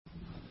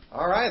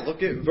All right,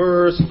 look at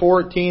verse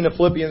 14 of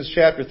Philippians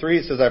chapter 3.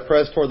 It says, I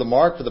press toward the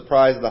mark for the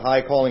prize of the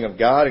high calling of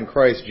God in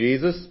Christ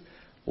Jesus.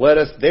 Let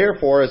us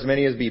therefore, as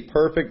many as be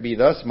perfect, be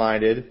thus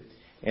minded.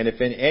 And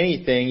if in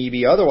anything ye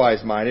be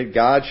otherwise minded,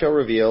 God shall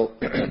reveal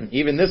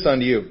even this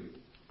unto you.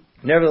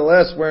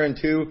 Nevertheless,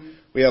 whereunto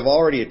we have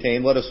already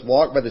attained, let us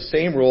walk by the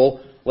same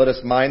rule, let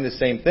us mind the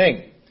same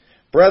thing.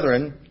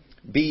 Brethren,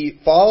 be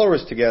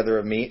followers together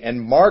of me,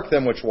 and mark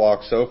them which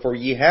walk so, for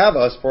ye have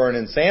us for an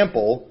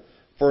ensample.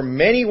 For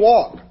many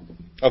walk,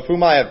 of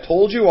whom I have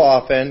told you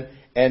often,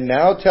 and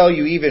now tell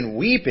you even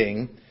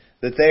weeping,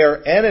 that they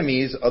are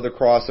enemies of the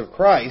cross of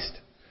Christ,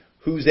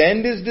 whose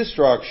end is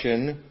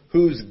destruction,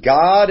 whose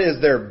God is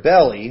their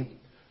belly,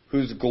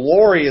 whose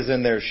glory is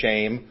in their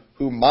shame,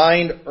 who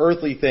mind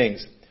earthly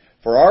things.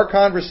 For our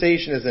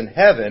conversation is in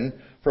heaven,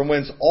 from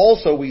whence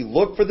also we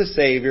look for the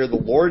Savior, the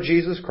Lord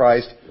Jesus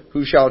Christ,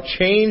 who shall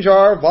change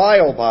our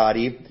vile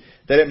body,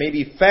 that it may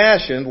be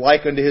fashioned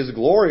like unto His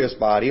glorious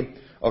body,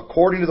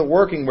 according to the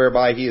working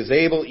whereby He is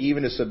able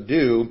even to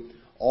subdue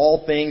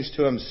all things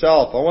to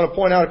Himself. I want to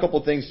point out a couple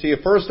of things to you.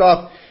 First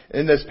off,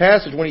 in this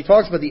passage, when he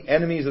talks about the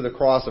enemies of the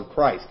cross of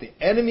Christ, the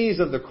enemies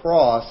of the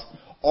cross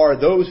are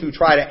those who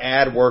try to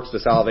add works to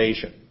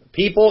salvation.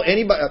 People,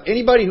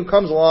 anybody who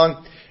comes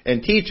along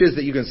and teaches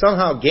that you can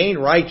somehow gain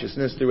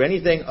righteousness through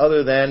anything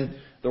other than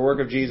the work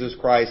of Jesus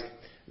Christ,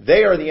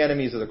 they are the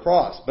enemies of the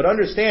cross. But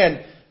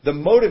understand, the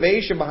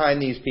motivation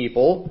behind these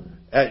people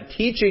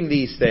teaching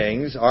these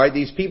things, all right,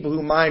 these people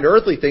who mind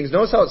earthly things,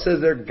 notice how it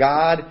says their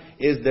God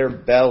is their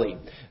belly.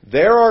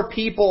 There are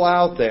people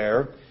out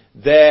there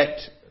that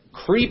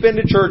creep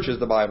into churches,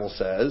 the Bible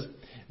says,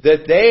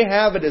 that they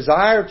have a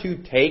desire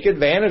to take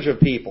advantage of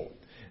people.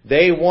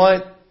 They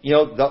want,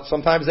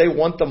 sometimes they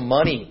want the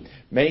money.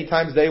 Many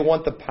times they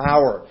want the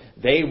power.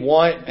 They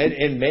want,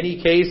 in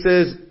many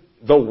cases,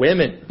 the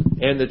women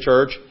in the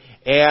church.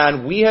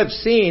 And we have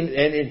seen,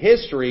 and in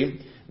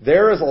history,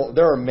 there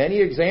are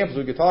many examples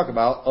we could talk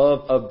about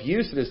of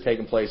abuse that has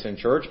taken place in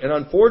church. And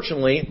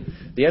unfortunately,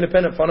 the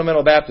independent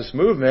fundamental Baptist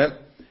movement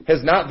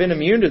has not been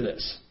immune to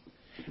this.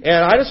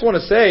 And I just want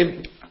to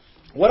say,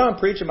 what I'm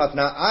preaching about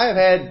tonight, I have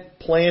had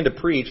planned to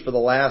preach for the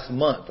last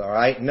month, all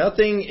right?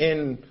 Nothing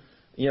in,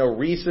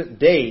 recent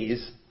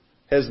days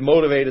has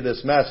motivated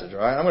this message, all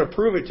right? I'm going to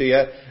prove it to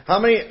you.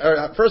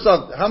 First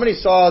off, how many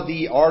saw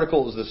the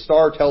article? It was the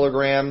Star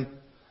Telegram,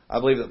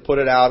 I believe, that put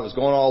it out. It was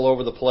going all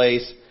over the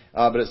place.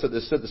 But it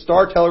said the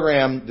Star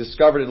Telegram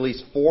discovered at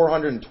least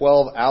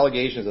 412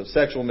 allegations of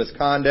sexual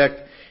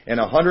misconduct in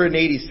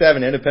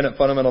 187 independent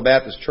fundamental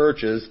Baptist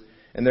churches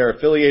and their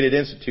affiliated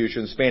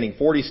institutions spanning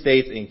 40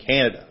 states in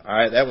Canada. All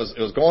right, it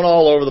was going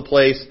all over the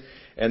place,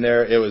 and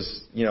it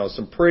was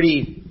some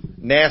pretty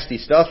nasty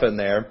stuff in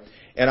there.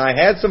 And I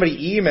had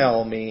somebody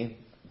email me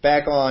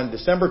back on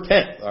December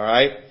 10th. All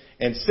right,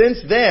 and since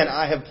then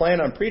I have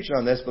planned on preaching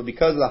on this, but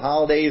because of the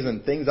holidays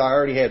and things I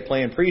already had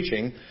planned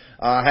preaching,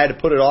 I had to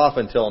put it off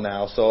until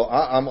now, so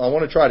I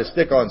want to try to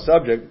stick on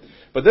subject.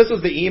 But this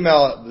was the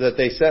email that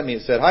they sent me.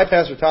 It said, Hi,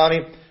 Pastor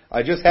Tommy.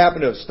 I just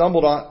happened to have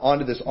stumbled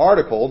onto this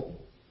article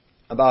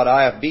about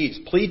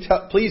IFBs.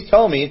 Please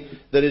tell me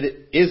that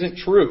it isn't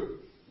true.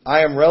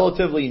 I am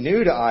relatively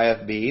new to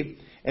IFB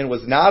and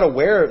was not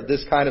aware of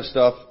this kind of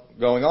stuff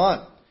going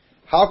on.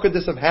 How could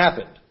this have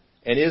happened?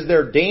 And is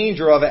there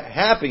danger of it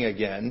happening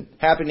again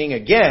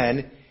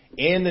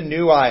in the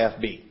new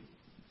IFB?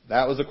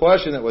 That was a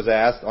question that was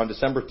asked on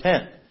December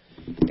 10th.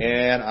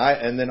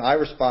 And then I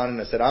responded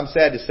and I said, I'm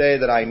sad to say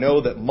that I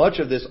know that much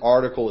of this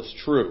article is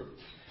true.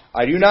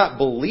 I do not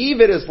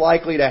believe it is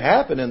likely to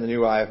happen in the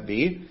new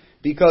IFB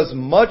because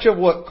much of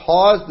what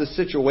caused the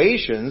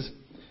situations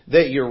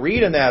that you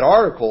read in that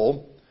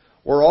article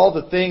were all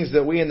the things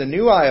that we in the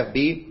new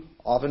IFB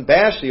often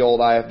bash the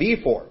old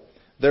IFB for.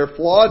 Their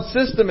flawed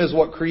system is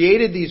what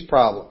created these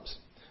problems.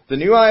 The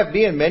new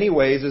IFB in many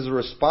ways is a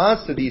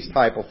response to these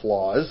type of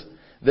flaws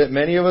that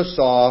many of us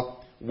saw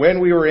when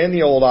we were in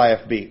the old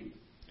IFB.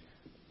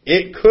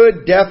 It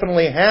could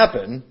definitely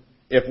happen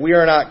if we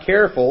are not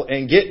careful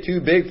and get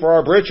too big for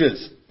our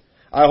britches.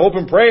 I hope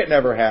and pray it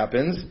never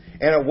happens,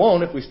 and it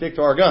won't if we stick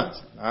to our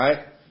guns. All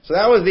right. So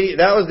that was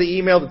the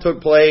email that took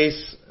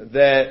place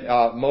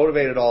that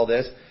motivated all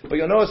this. But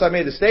you'll notice I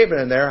made the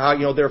statement in there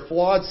how their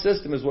flawed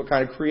system is what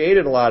kind of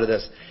created a lot of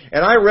this.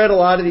 And I read a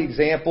lot of the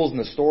examples and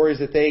the stories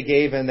that they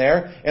gave in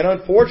there. And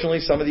unfortunately,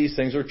 some of these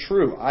things are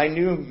true. I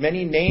knew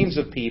many names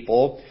of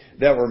people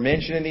that were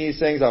mentioning these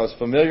things. I was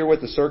familiar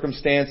with the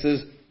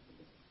circumstances.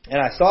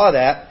 And I saw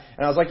that.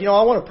 And I was like,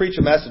 I want to preach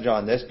a message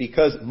on this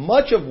because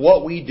much of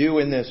what we do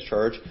in this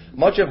church,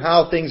 much of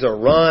how things are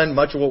run,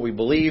 much of what we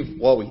believe,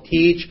 what we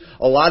teach,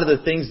 a lot of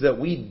the things that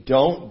we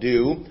don't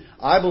do,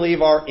 I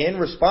believe are in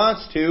response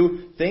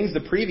to things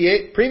the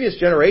previous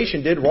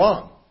generation did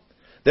wrong.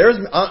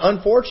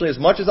 Unfortunately, as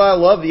much as I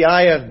love the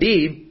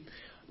IFB,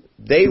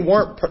 they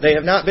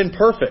have not been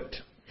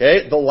perfect.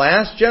 Okay? The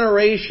last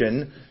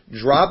generation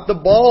dropped the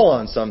ball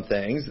on some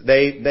things.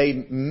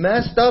 They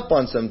messed up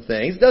on some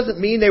things. Doesn't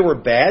mean they were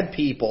bad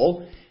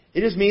people.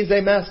 It just means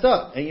they messed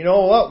up. And you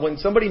know what? When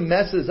somebody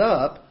messes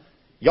up,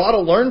 you ought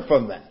to learn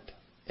from that.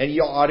 and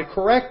you ought to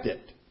correct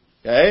it.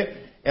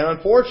 Okay? And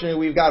unfortunately,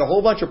 we've got a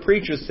whole bunch of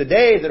preachers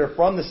today that are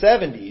from the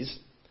 70s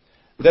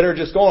that are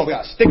just going, we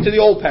got to stick to the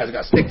old paths, we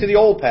got to stick to the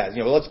old paths.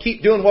 Let's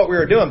keep doing what we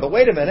were doing. But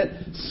wait a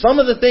minute, some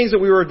of the things that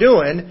we were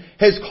doing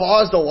has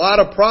caused a lot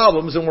of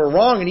problems and were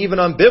wrong and even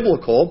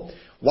unbiblical.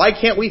 Why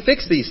can't we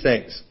fix these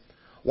things?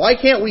 Why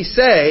can't we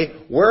say,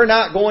 we're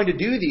not going to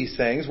do these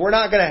things, we're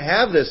not going to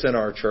have this in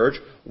our church?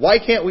 Why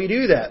can't we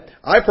do that?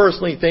 I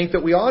personally think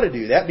that we ought to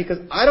do that because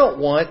I don't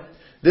want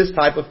this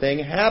type of thing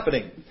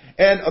happening.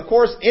 And of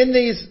course, in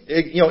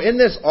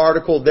this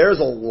article, there's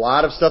a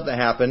lot of stuff that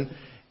happened.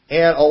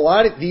 And a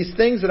lot of these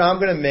things that I'm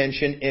going to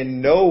mention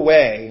in no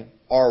way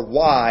are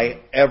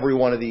why every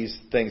one of these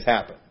things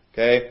happen.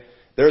 Okay?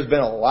 There's been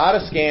a lot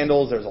of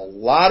scandals, there's a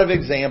lot of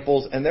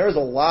examples, and there's a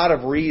lot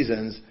of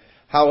reasons.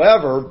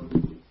 However,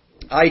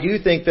 I do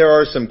think there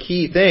are some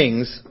key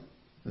things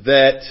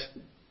that,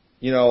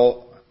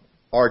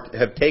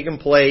 have taken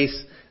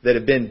place, that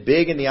have been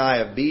big in the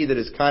IFB, that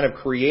has kind of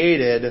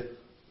created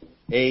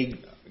a,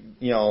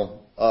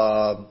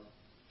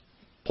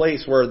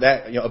 place where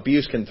that,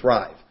 abuse can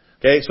thrive.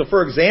 Okay, so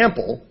for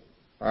example,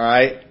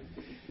 alright,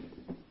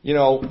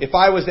 if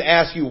I was to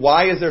ask you,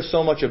 why is there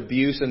so much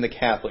abuse in the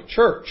Catholic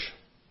Church?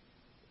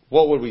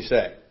 What would we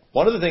say?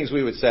 One of the things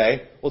we would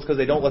say, well, it's because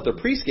they don't let their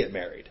priests get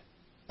married.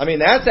 I mean,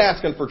 that's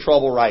asking for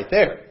trouble right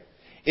there.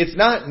 It's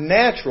not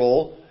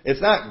natural,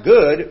 it's not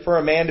good for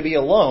a man to be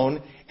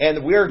alone,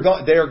 and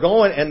they're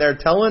going and they're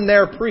telling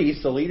their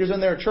priests, the leaders in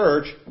their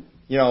church,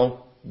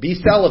 be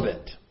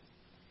celibate.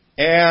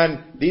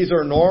 And these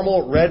are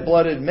normal,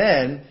 red-blooded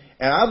men.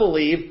 And I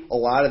believe a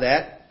lot of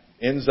that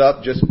ends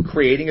up just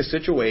creating a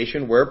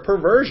situation where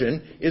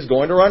perversion is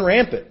going to run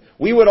rampant.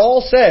 We would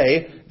all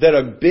say that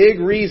a big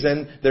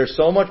reason there's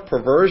so much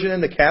perversion in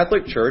the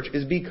Catholic Church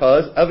is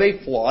because of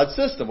a flawed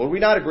system. Would we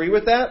not agree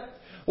with that?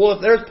 Well,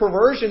 if there's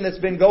perversion that's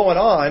been going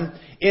on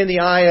in the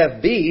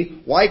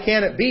IFB, why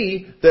can't it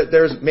be that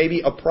there's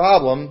maybe a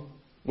problem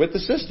with the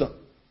system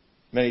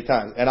many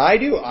times? And I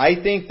do.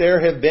 I think there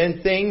have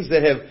been things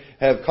that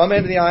have come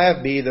into the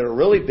IFB that are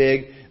really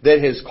big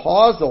that has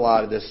caused a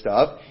lot of this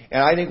stuff.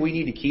 And I think we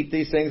need to keep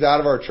these things out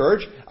of our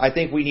church. I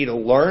think we need to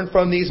learn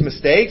from these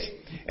mistakes.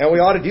 And we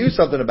ought to do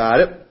something about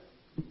it.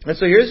 And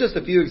so here's just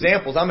a few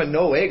examples. I'm in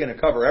no way going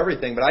to cover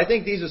everything, but I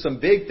think these are some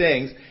big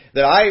things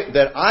that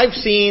I've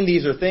seen.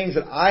 These are things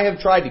that I have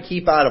tried to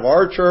keep out of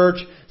our church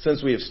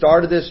since we have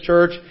started this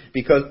church,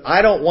 because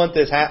I don't want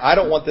this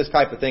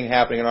type of thing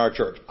happening in our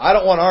church. I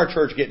don't want our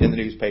church getting in the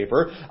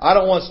newspaper. I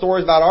don't want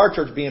stories about our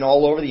church being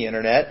all over the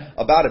internet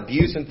about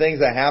abuse and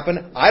things that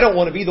happen. I don't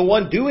want to be the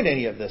one doing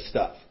any of this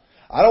stuff.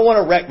 I don't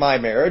want to wreck my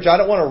marriage. I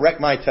don't want to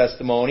wreck my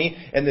testimony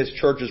and this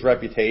church's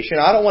reputation.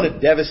 I don't want to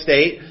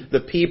devastate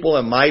the people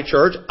in my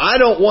church. I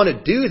don't want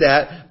to do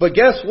that. But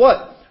guess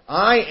what?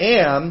 I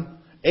am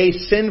a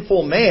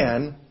sinful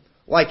man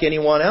like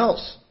anyone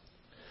else.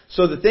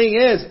 So the thing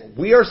is,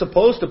 we are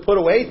supposed to put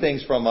away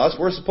things from us.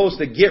 We're supposed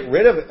to get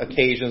rid of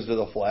occasions to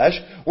the flesh.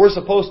 We're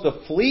supposed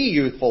to flee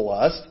youthful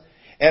lust.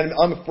 And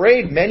I'm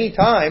afraid many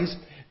times,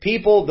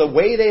 people, the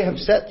way they have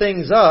set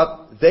things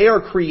up, they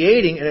are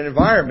creating an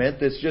environment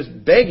that's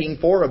just begging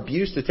for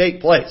abuse to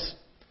take place.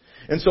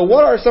 And so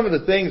what are some of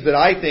the things that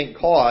I think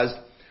caused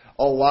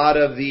a lot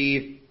of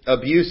the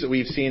abuse that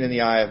we've seen in the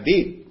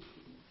IFB?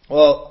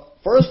 Well,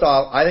 first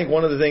off, I think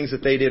one of the things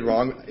that they did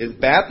wrong is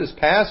Baptist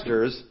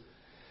pastors,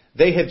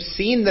 they have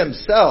seen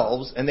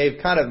themselves and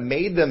they've kind of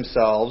made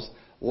themselves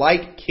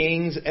like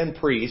kings and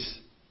priests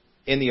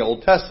in the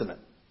Old Testament.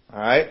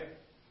 Alright?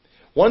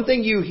 One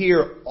thing you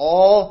hear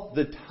all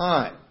the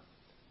time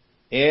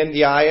in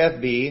the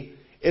IFB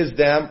is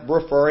them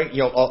referring,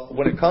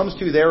 when it comes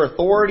to their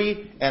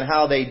authority and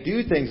how they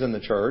do things in the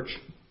church,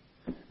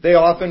 they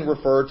often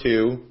refer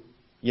to,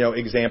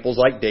 examples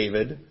like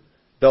David.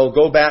 They'll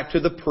go back to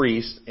the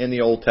priests in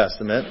the Old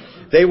Testament.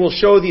 They will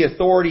show the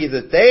authority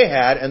that they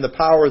had and the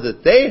power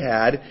that they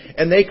had,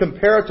 and they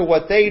compare it to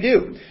what they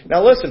do.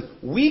 Now listen,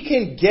 we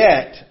can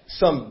get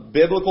some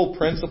biblical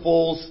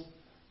principles,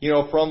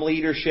 from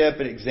leadership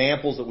and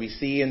examples that we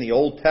see in the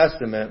Old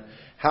Testament.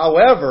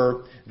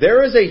 However,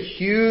 there is a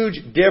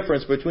huge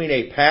difference between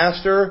a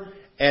pastor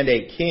and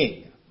a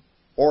king.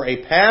 Or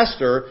a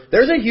pastor,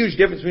 there's a huge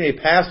difference between a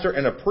pastor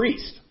and a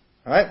priest.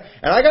 Alright?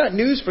 And I got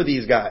news for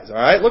these guys.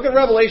 Alright? Look at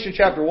Revelation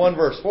chapter 1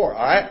 verse 4.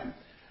 Alright?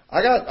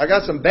 I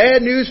got some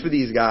bad news for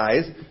these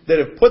guys that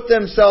have put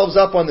themselves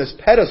up on this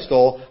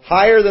pedestal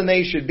higher than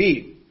they should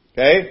be.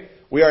 Okay?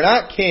 We are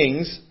not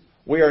kings.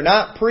 We are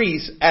not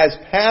priests as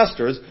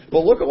pastors.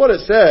 But look at what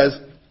it says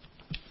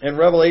in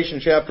Revelation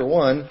chapter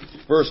 1,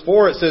 verse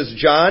 4. It says,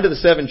 John, to the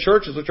 7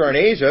 churches which are in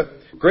Asia,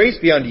 grace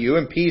be unto you,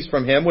 and peace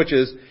from him which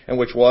is, and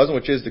which was, and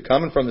which is to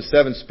come, and from the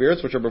 7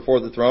 spirits which are before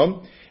the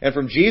throne, and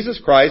from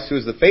Jesus Christ, who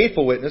is the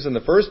faithful witness, and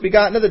the first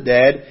begotten of the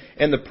dead,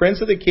 and the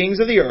prince of the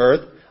kings of the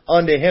earth,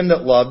 unto him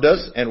that loved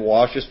us, and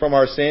washed us from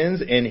our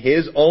sins in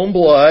his own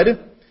blood,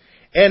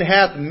 and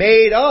hath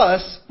made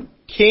us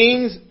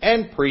kings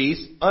and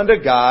priests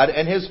unto God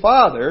and his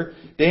Father.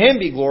 To him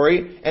be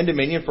glory and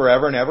dominion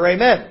forever and ever.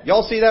 Amen.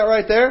 Y'all see that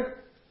right there?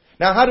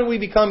 Now, how do we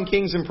become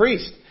kings and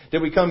priests?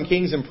 Did we become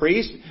kings and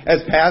priests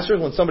as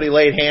pastors when somebody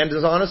laid hands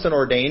on us and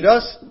ordained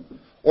us?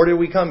 Or did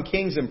we become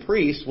kings and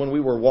priests when we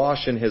were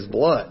washed in His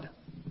blood?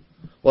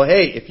 Well,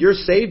 hey, if you're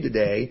saved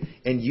today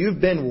and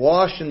you've been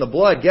washed in the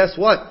blood, guess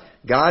what?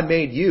 God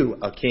made you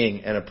a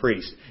king and a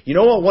priest. You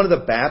know what one of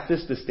the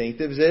Baptist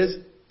distinctives is?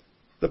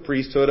 The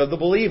priesthood of the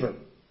believer.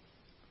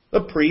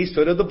 The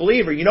priesthood of the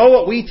believer. You know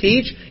what we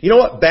teach? You know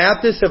what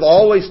Baptists have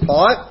always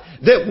taught?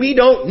 That we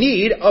don't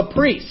need a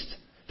priest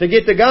to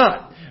get to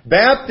God.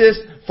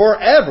 Baptists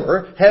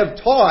forever have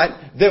taught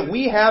that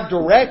we have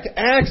direct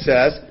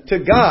access to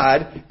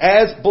God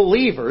as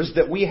believers,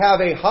 that we have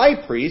a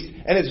high priest,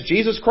 and it's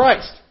Jesus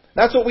Christ.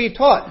 That's what we've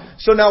taught.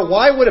 So now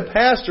why would a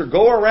pastor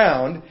go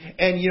around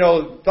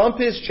and, thump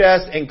his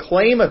chest and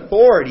claim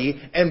authority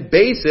and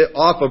base it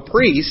off a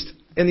priest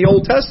in the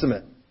Old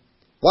Testament?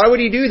 Why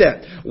would he do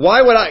that?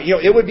 Why would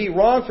it would be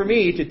wrong for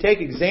me to take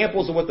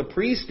examples of what the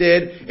priest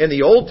did in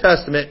the Old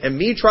Testament and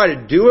me try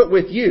to do it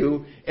with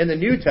you in the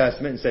New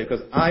Testament and say, because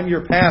I'm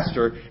your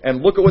pastor,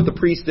 and look at what the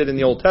priest did in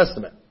the Old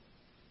Testament.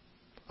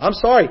 I'm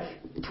sorry.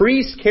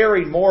 Priests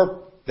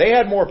they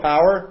had more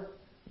power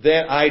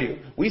than I do.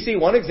 We see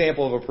one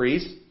example of a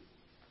priest,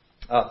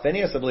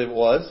 Phineas, I believe it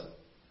was,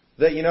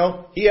 that,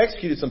 he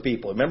executed some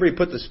people. Remember, he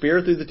put the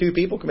spear through the two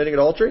people committing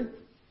adultery?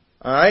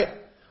 Alright?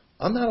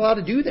 I'm not allowed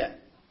to do that.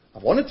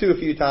 I've wanted to a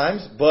few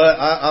times, but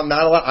I'm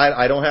not allowed.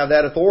 I don't have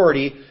that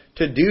authority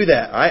to do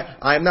that.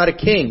 I'm not a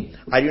king.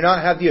 I do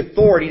not have the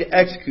authority to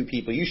execute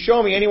people. You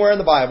show me anywhere in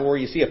the Bible where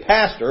you see a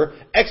pastor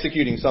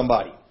executing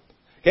somebody.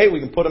 Okay, we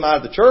can put them out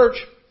of the church,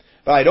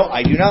 but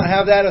I do not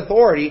have that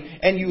authority.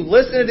 And you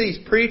listen to these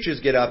preachers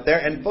get up there,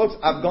 and folks,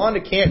 I've gone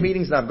to camp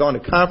meetings and I've gone to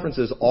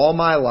conferences all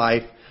my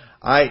life.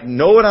 I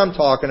know what I'm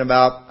talking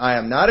about. I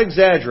am not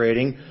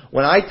exaggerating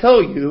when I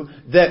tell you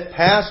that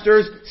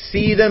pastors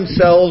see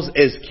themselves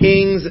as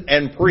kings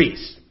and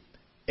priests.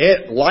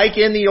 Like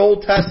in the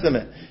Old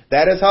Testament.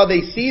 That is how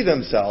they see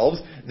themselves.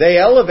 They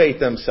elevate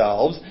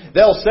themselves.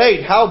 They'll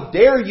say, how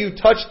dare you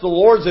touch the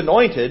Lord's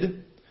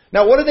anointed?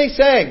 Now what are they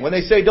saying when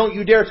they say, don't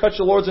you dare touch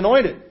the Lord's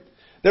anointed?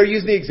 They're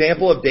using the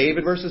example of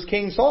David versus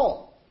King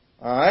Saul.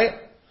 Alright?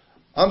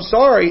 I'm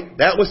sorry,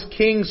 that was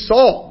King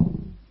Saul.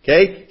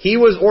 Okay? He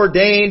was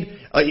ordained,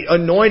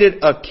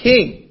 anointed a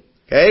king.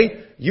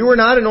 Okay? You were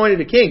not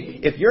anointed a king.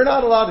 If you're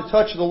not allowed to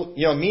touch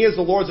me as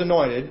the Lord's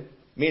anointed,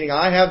 meaning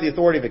I have the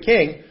authority of a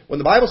king, when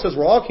the Bible says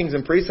we're all kings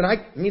and priests,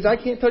 it means I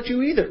can't touch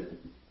you either.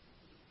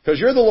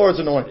 Because you're the Lord's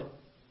anointed.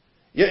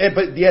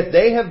 But yet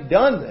they have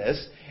done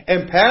this,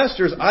 and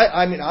pastors,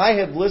 I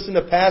have listened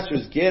to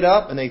pastors get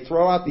up and they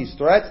throw out these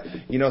threats.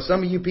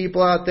 Some of you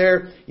people out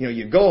there,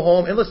 you go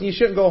home, and listen, you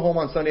shouldn't go home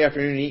on Sunday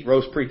afternoon and eat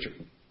roast preacher.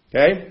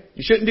 Okay?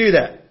 You shouldn't do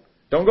that.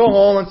 Don't go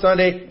home on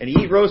Sunday and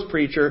eat roast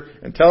preacher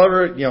and tell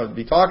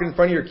be talking in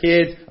front of your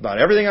kids about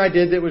everything I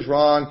did that was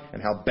wrong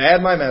and how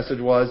bad my message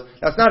was.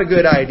 That's not a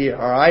good idea,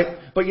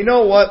 alright? But you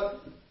know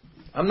what?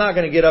 I'm not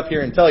going to get up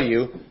here and tell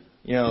you,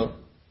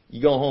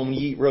 you go home and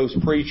eat roast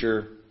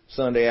preacher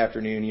Sunday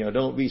afternoon,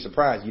 don't be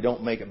surprised you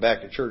don't make it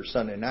back to church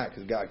Sunday night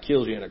because God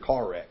kills you in a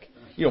car wreck.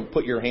 You don't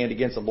put your hand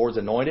against the Lord's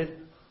anointed.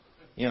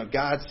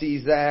 God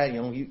sees that.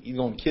 He's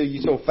going to kill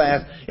you so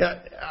fast.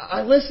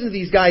 I listen to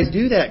these guys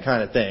do that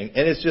kind of thing,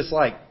 and it's just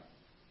like,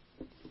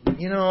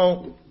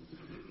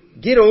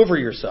 get over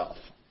yourself.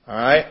 All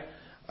right,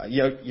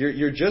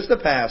 you're just a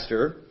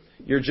pastor,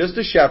 you're just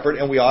a shepherd,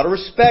 and we ought to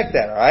respect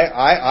that. All right,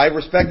 I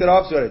respect that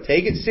office. We ought to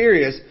take it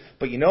serious.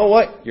 But you know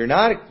what? You're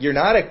not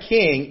a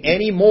king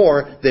any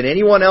more than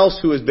anyone else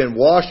who has been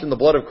washed in the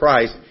blood of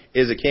Christ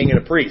is a king and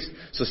a priest.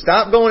 So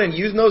stop going and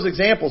using those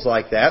examples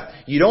like that.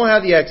 You don't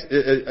have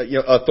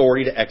the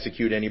authority to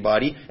execute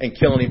anybody and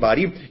kill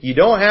anybody. You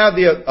don't have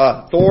the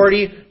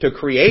authority to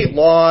create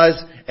laws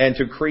and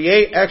to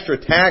create extra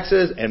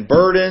taxes and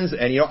burdens.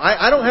 And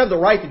I don't have the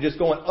right to just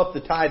go and up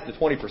the tithe to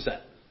 20%.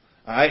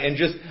 Alright,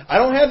 I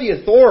don't have the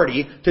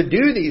authority to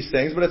do these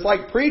things, but it's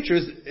like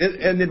preachers,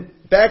 and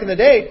back in the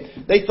day,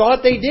 they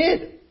thought they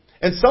did.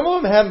 And some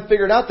of them haven't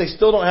figured out they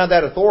still don't have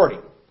that authority.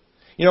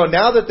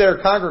 Now that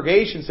their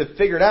congregations have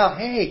figured out,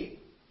 hey,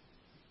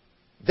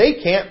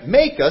 they can't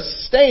make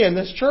us stay in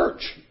this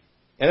church.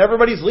 And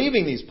everybody's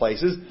leaving these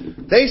places.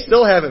 They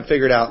still haven't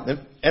figured out.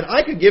 And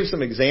I could give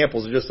some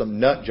examples of just some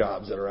nut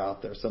jobs that are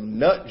out there. Some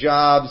nut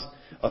jobs,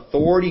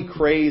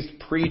 authority-crazed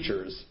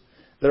preachers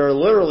that are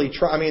literally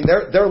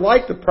they're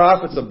like the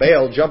prophets of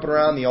Baal jumping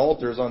around the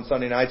altars on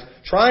Sunday nights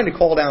trying to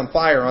call down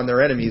fire on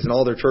their enemies and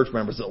all their church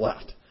members that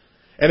left.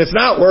 And it's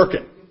not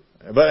working.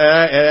 But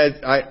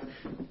I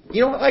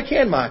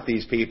can mock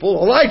these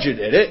people. Elijah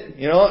did it.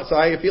 So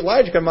if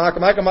Elijah can mock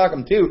them, I can mock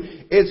them too.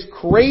 It's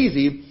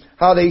crazy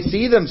how they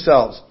see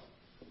themselves.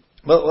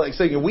 But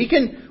we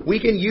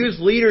can use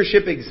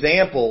leadership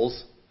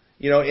examples,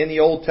 in the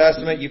Old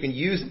Testament. You can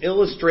use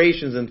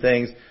illustrations and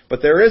things,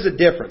 but there is a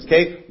difference.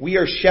 Okay, we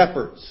are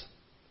shepherds.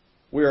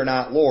 We are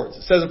not lords.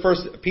 It says in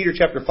 1 Peter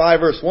chapter 5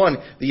 verse 1,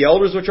 the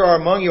elders which are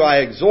among you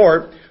I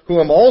exhort, who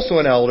am also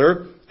an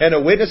elder and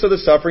a witness of the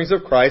sufferings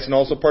of Christ, and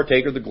also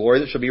partaker of the glory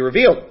that shall be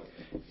revealed.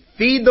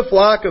 feed the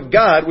flock of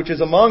God which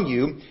is among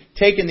you,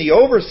 taking the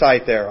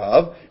oversight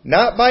thereof,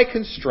 not by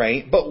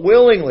constraint, but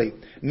willingly,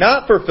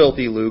 not for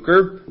filthy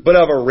lucre, but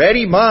of a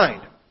ready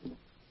mind,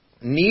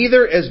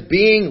 neither as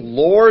being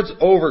lords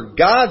over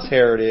God's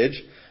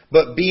heritage,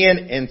 but being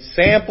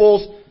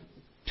ensamples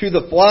to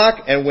the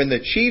flock. And when the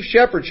chief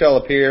shepherd shall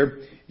appear,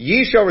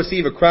 ye shall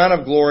receive a crown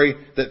of glory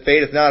that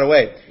fadeth not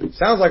away.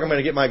 Sounds like I'm going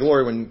to get my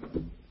glory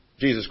when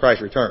Jesus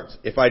Christ returns.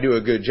 If I do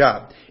a good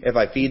job, if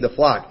I feed the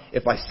flock,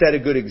 if I set a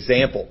good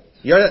example.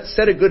 You know,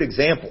 set a good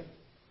example.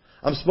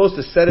 I'm supposed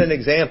to set an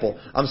example.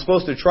 I'm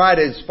supposed to try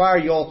to inspire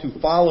you all to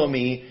follow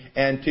me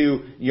and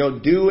to,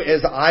 do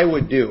as I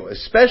would do,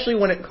 especially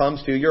when it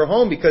comes to your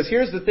home. Because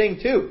here's the thing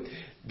too.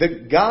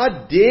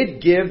 God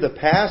did give the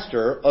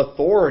pastor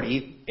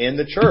authority in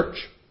the church.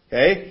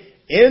 Okay?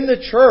 In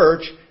the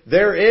church,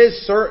 there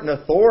is certain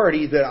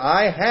authority that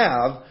I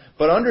have,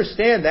 but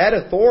understand that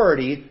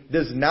authority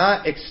does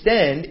not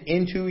extend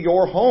into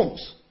your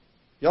homes.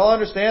 Y'all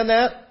understand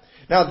that?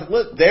 Now,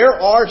 there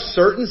are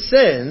certain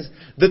sins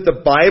that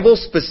the Bible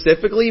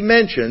specifically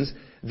mentions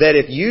that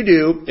if you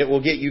do, it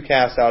will get you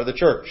cast out of the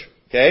church.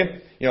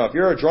 Okay? If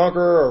you're a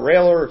drunkard or a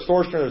railer or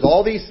extortioner, there's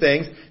all these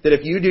things that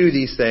if you do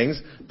these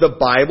things, the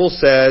Bible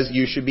says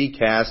you should be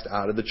cast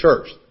out of the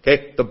church.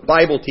 Okay? The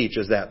Bible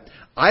teaches that.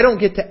 I don't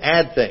get to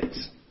add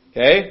things.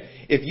 Okay?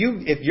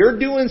 If you're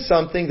doing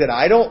something that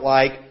I don't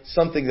like,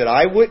 something that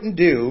I wouldn't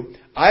do,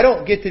 I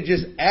don't get to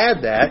just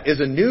add that as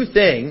a new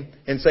thing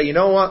and say, you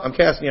know what, I'm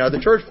casting you out of the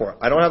church for it.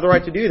 I don't have the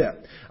right to do that.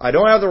 I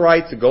don't have the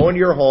right to go into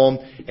your home,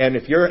 and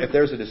if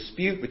there's a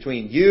dispute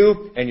between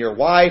you and your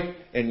wife,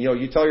 and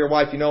you tell your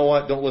wife, you know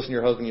what, don't listen to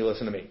your husband, you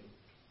listen to me.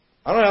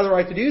 I don't have the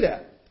right to do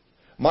that.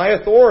 My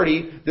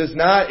authority does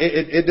not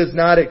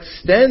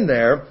extend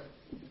there,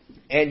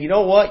 and you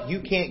know what,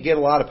 you can't get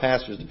a lot of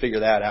pastors to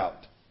figure that out.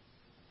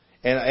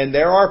 And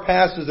there are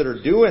pastors that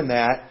are doing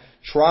that,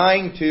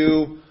 trying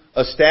to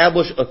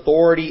establish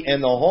authority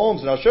in the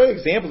homes. And I'll show you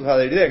examples of how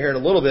they do that here in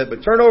a little bit.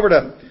 But turn over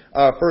to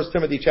 1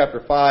 Timothy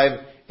chapter 5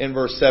 and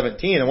verse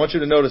 17. I want you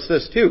to notice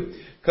this too.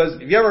 Because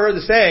have you ever heard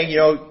the saying,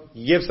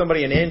 you give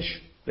somebody an inch,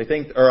 they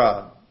think they're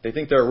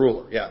a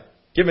ruler. Yeah.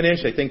 Give an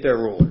inch, they think they're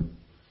a ruler.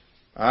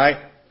 Alright?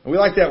 And we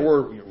like that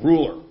word,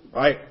 ruler.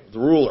 Right? The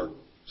ruler.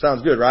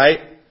 Sounds good, right?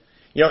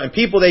 And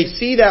people, they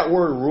see that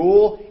word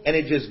rule and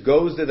it just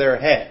goes to their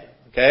head.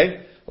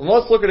 Okay? Well,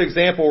 let's look at an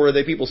example where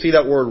people see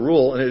that word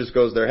rule and it just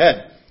goes to their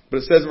head. But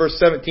it says in verse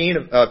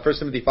 17 of 1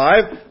 Timothy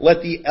 5,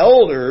 let the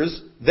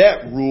elders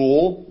that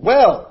rule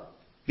well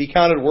be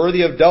counted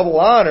worthy of double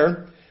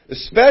honor,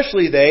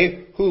 especially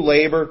they who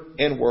labor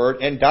in word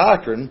and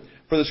doctrine.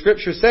 For the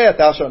Scripture saith,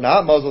 thou shalt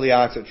not muzzle the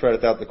ox that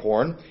treadeth out the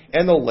corn,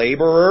 and the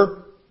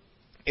laborer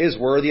is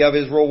worthy of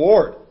his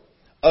reward.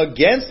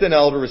 Against an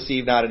elder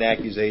receive not an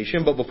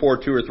accusation, but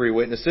before 2 or 3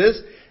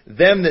 witnesses.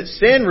 Them that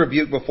sin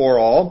rebuke before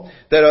all,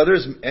 that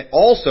others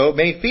also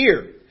may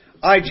fear.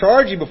 I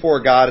charge you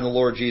before God and the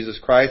Lord Jesus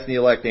Christ and the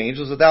elect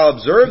angels, that thou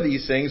observe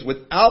these things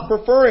without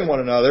preferring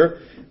one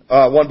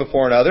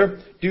before another,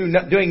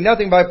 doing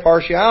nothing by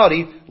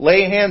partiality,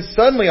 lay hands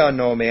suddenly on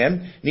no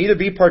man, neither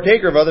be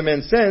partaker of other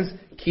men's sins,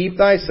 keep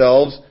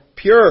thyselves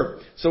pure.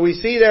 So we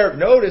see there,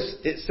 notice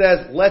it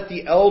says, let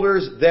the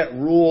elders that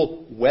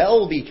rule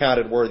well be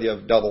counted worthy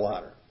of double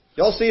honor.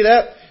 Y'all see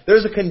that?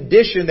 There's a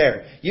condition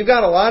there. You've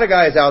got a lot of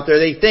guys out there,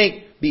 they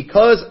think,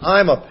 because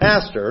I'm a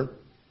pastor,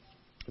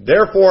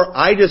 therefore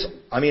I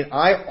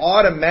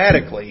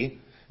automatically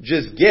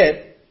just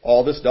get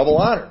all this double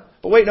honor.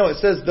 But wait, no, it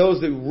says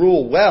those that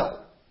rule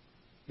well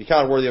be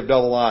counted worthy of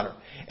double honor.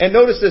 And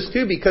notice this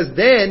too, because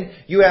then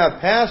you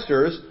have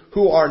pastors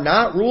who are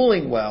not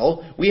ruling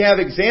well. We have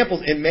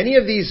examples in many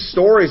of these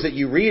stories that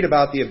you read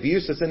about the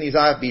abuse that's in these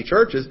IFB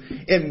churches.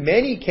 In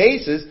many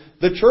cases,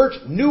 the church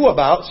knew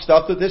about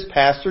stuff that this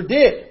pastor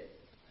did.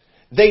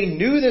 They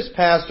knew this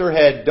pastor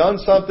had done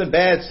something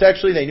bad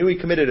sexually. They knew he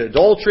committed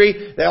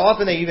adultery.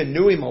 They even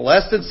knew he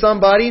molested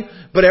somebody.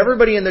 But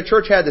everybody in the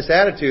church had this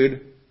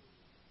attitude,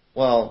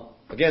 well,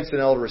 against an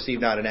elder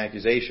receive not an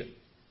accusation.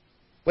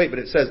 Wait, but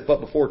it says,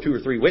 but before 2 or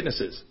 3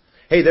 witnesses.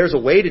 Hey, there's a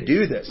way to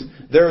do this.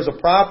 There's a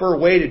proper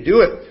way to do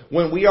it.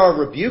 When we are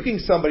rebuking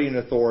somebody in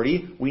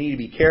authority, we need to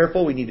be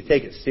careful. We need to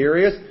take it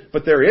serious.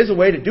 But there is a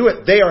way to do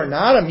it. They are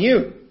not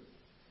immune.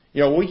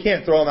 We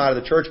can't throw them out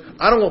of the church.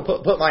 I don't want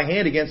to put my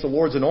hand against the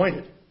Lord's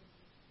anointed.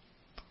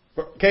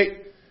 Okay?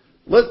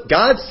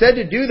 God said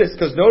to do this,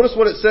 because notice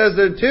what it says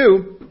there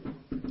too.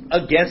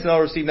 Against an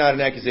elder receive not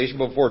an accusation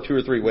before 2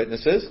 or 3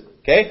 witnesses.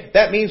 Okay?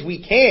 That means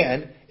we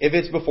can if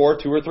it's before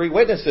 2 or 3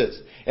 witnesses.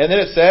 And then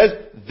it says,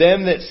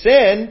 them that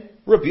sin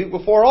rebuke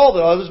before all,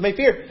 that others may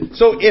fear.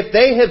 So if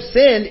they have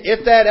sinned,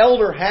 if that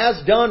elder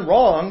has done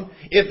wrong,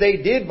 if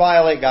they did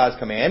violate God's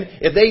command,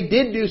 if they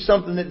did do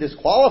something that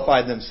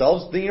disqualified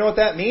themselves, then you know what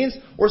that means?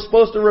 We're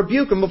supposed to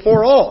rebuke them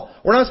before all.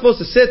 We're not supposed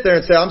to sit there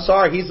and say, I'm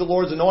sorry, he's the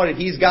Lord's anointed,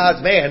 he's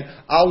God's man,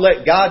 I'll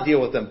let God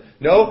deal with them.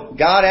 No,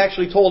 God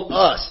actually told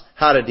us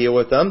how to deal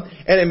with them.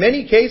 And in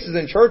many cases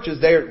in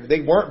churches,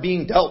 they weren't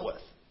being dealt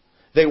with.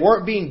 They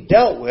weren't being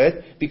dealt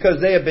with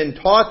because they had been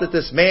taught that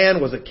this man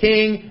was a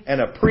king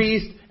and a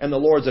priest and the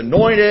Lord's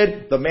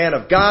anointed, the man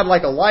of God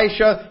like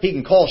Elisha. He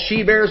can call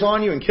she-bears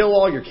on you and kill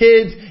all your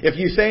kids if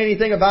you say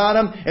anything about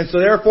him. And so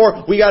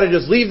therefore, we got to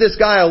just leave this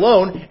guy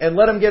alone and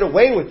let him get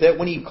away with it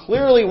when he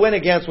clearly went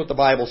against what the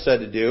Bible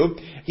said to do.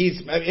 He's,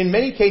 in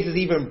many cases,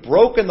 even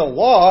broken the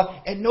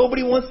law and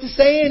nobody wants to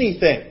say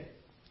anything.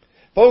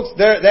 Folks,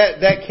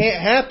 that can't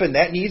happen.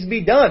 That needs to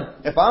be done.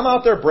 If I'm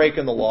out there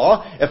breaking the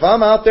law, if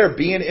I'm out there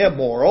being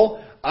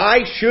immoral,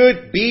 I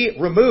should be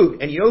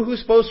removed. And you know who's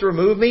supposed to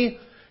remove me?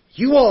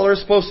 You all are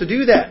supposed to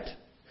do that.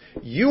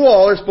 You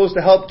all are supposed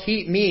to help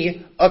keep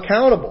me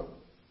accountable.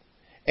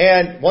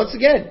 And once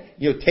again,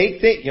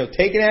 take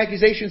an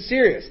accusation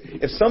serious.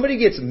 If somebody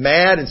gets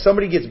mad and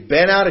somebody gets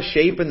bent out of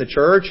shape in the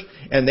church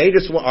and they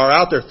just are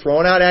out there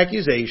throwing out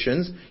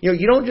accusations,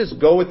 you don't just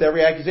go with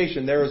every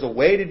accusation. There is a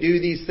way to do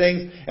these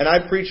things, and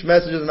I've preached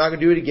messages, I'm not going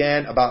to do it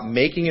again, about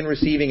making and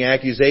receiving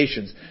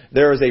accusations.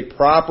 There is a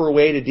proper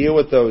way to deal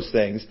with those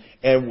things,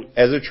 and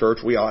as a church,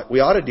 we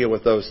ought to deal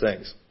with those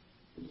things.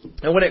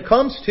 And when it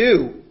comes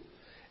to,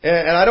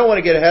 and I don't want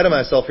to get ahead of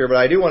myself here, but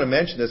I do want to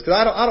mention this because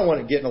I don't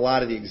want to get in a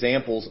lot of the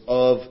examples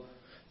of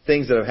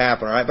things that have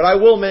happened, all right? But I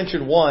will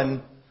mention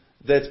one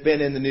that's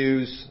been in the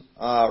news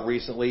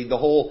recently, the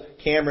whole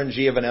Cameron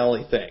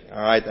Giovanelli thing,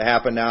 all right, that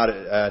happened out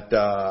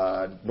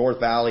at North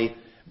Valley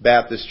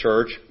Baptist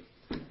Church.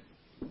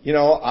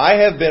 I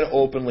have been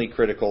openly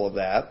critical of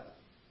that,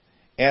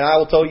 and I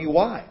will tell you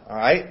why, all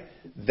right?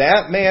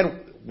 That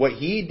man, what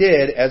he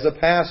did as a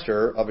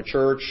pastor of a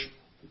church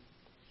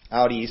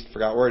out east,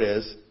 forgot where it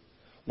is,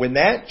 when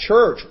that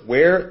church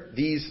where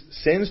these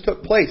sins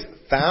took place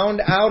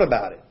found out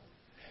about it,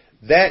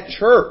 that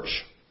church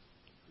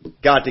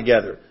got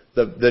together.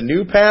 The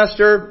new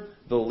pastor,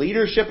 the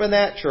leadership in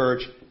that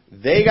church,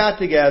 they got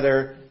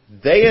together,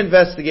 they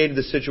investigated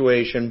the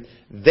situation,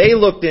 they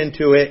looked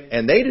into it,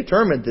 and they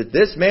determined that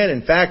this man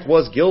in fact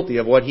was guilty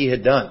of what he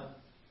had done.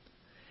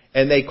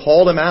 And they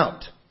called him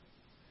out.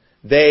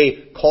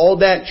 They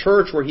called that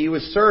church where he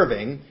was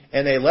serving,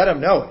 and they let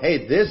him know,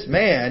 hey, this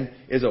man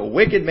is a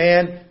wicked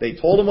man. They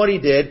told him what he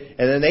did,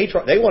 and then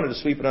they wanted to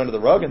sweep it under the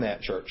rug in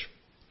that church.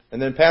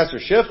 And then Pastor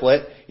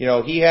Shiflett,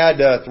 he had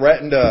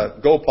threatened to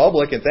go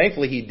public, and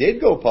thankfully he did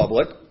go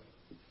public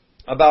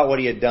about what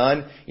he had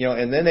done.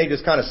 And then they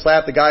just kind of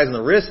slapped the guys on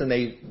the wrist, and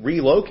they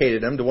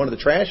relocated him to one of the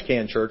trash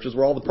can churches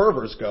where all the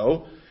perverts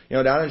go,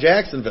 down in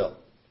Jacksonville.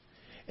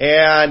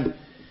 And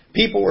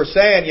people were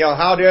saying,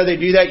 how dare they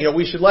do that?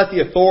 We should let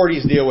the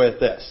authorities deal with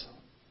this.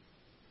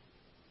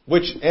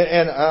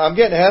 And I'm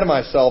getting ahead of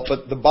myself,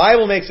 but the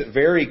Bible makes it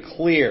very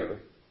clear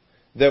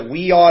that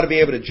we ought to be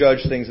able to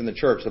judge things in the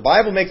church. The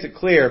Bible makes it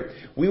clear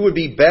we would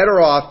be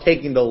better off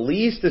taking the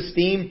least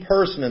esteemed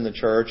person in the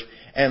church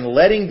and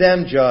letting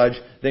them judge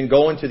than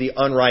going to the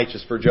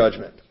unrighteous for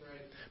judgment.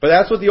 But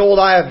that's what the old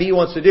IFB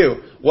wants to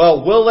do.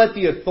 Well, we'll let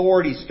the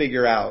authorities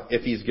figure out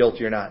if he's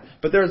guilty or not.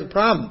 But there's a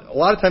problem. A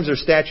lot of times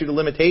there's statute of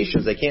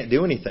limitations. They can't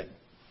do anything.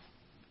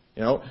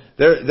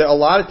 A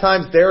lot of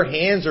times their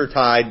hands are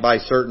tied by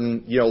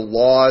certain,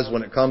 laws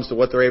when it comes to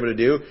what they're able to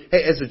do.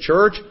 Hey, as a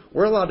church,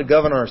 we're allowed to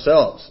govern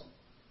ourselves.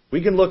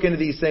 We can look into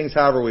these things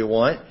however we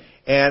want.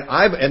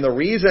 And the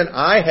reason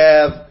I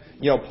have,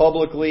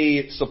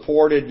 publicly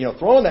supported,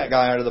 throwing that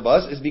guy under the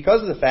bus is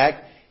because of the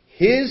fact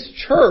his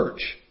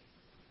church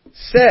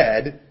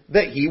said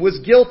that he was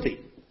guilty.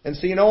 And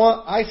so you know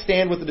what? I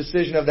stand with the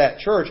decision of that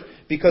church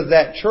because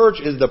that church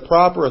is the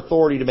proper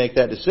authority to make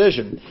that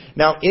decision.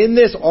 Now, in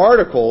this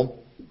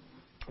article,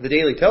 the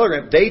Daily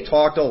Telegram, they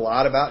talked a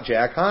lot about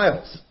Jack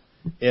Hyles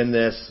in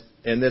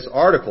this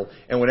article.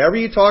 And whenever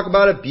you talk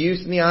about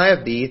abuse in the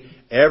IFB,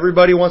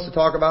 everybody wants to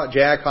talk about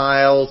Jack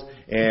Hyles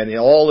and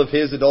all of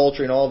his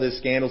adultery and all of his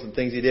scandals and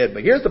things he did.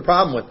 But here's the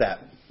problem with that.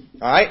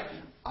 All right?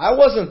 I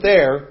wasn't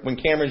there when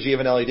Cameron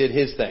Giovanelli did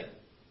his thing.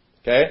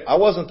 Okay? I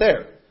wasn't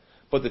there.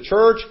 But the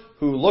church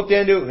who looked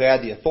into it, who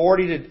had the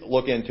authority to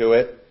look into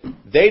it,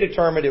 they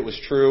determined it was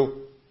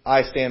true.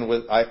 I stand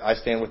with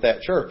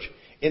that church.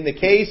 In the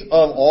case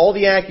of all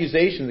the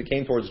accusations that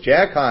came towards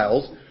Jack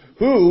Hyles,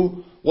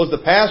 who was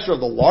the pastor of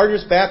the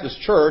largest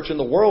Baptist church in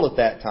the world at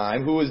that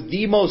time, who was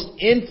the most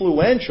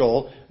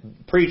influential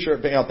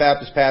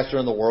Baptist pastor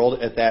in the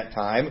world at that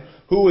time,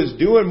 who was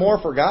doing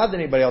more for God than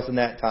anybody else in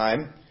that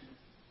time,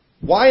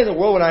 why in the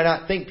world would I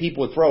not think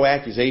people would throw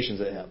accusations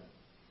at him?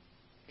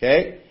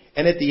 Okay?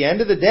 And at the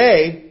end of the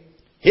day,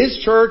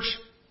 his church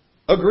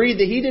agreed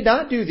that he did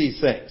not do these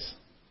things.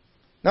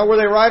 Now, were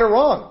they right or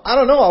wrong? I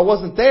don't know. I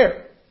wasn't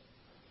there.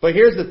 But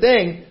here's the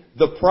thing.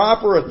 The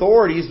proper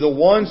authorities, the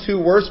ones who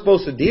were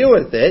supposed to deal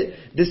with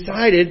it,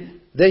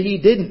 decided that he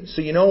didn't.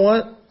 So you know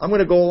what? I'm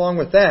going to go along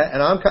with that.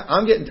 And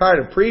I'm getting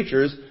tired of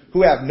preachers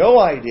who have no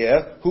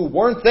idea, who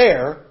weren't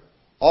there,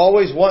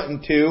 always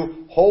wanting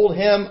to hold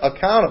him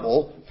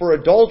accountable for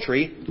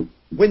adultery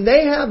when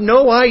they have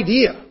no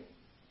idea.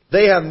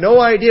 They have no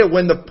idea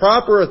when the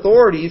proper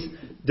authorities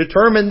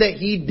determined that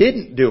he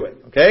didn't do it.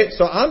 Okay?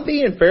 So I'm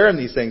being fair in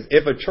these things.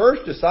 If a church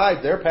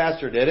decides their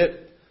pastor did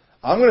it,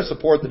 I'm going to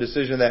support the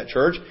decision of that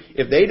church.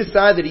 If they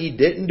decide that he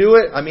didn't do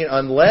it,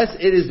 unless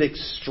it is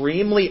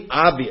extremely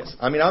obvious.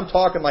 I'm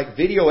talking like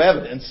video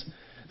evidence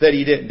that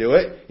he didn't do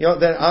it,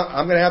 then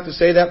I'm going to have to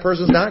say that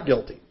person's not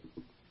guilty.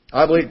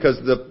 I believe because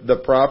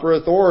the proper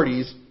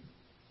authorities,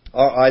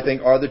 I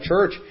think, are the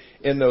church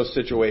in those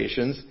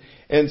situations.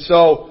 And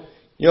so,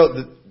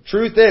 the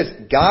truth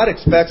is, God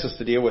expects us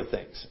to deal with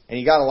things. And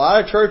you got a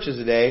lot of churches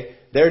today,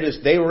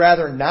 they would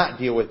rather not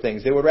deal with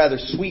things. They would rather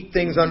sweep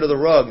things under the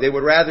rug. They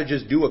would rather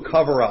just do a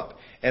cover-up.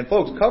 And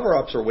folks,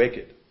 cover-ups are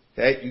wicked.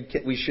 Okay?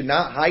 We should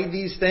not hide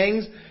these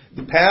things.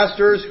 The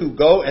pastors who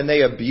go and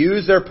they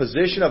abuse their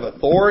position of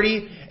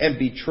authority and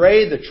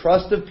betray the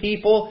trust of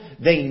people,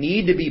 they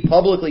need to be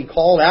publicly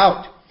called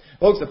out.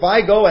 Folks, if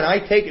I go and I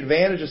take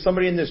advantage of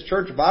somebody in this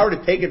church, if I were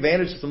to take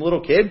advantage of some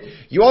little kid,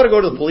 you ought to go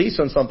to the police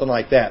on something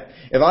like that.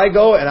 If I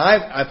go and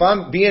if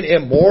I'm being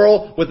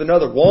immoral with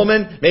another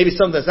woman, maybe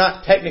something that's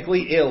not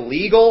technically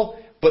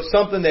illegal, but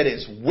something that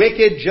is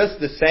wicked just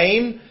the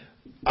same,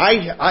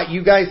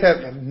 you guys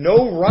have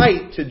no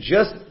right to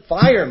just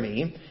fire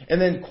me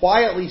and then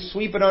quietly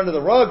sweep it under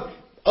the rug.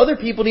 Other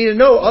people need to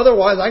know.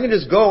 Otherwise, I can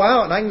just go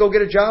out and I can go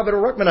get a job at a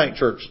Ruckmanite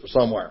church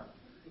somewhere.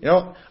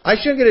 I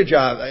shouldn't get a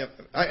job.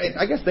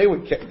 I guess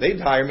they'd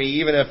hire me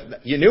even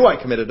if you knew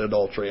I committed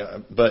adultery.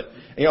 But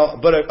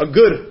a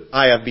good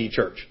IFB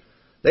church.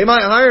 They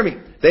might hire me.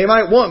 They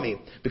might want me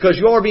because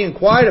you all are being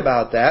quiet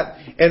about that.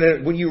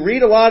 And when you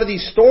read a lot of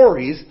these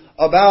stories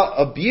about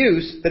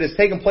abuse that has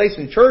taken place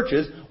in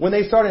churches, when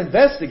they start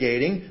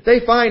investigating, they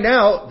find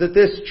out that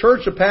this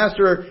church the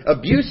pastor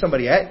abused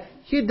somebody at,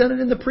 he had done it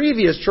in the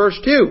previous church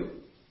too.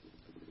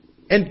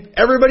 And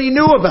everybody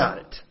knew about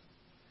it.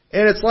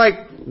 And it's like,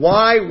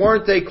 why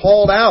weren't they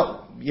called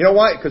out? You know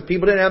why? Because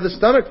people didn't have the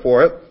stomach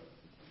for it.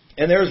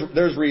 And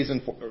there's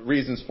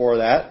reasons for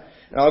that.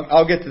 And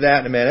I'll get to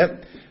that in a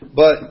minute.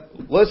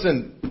 But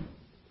listen,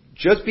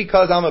 just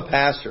because I'm a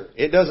pastor,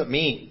 it doesn't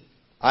mean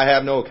I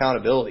have no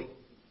accountability.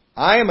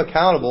 I am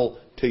accountable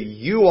to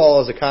you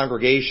all as a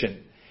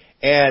congregation.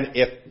 And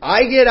if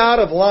I get out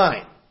of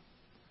line,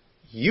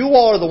 you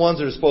all are the ones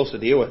that are supposed to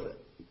deal with it.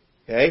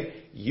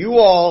 Okay? You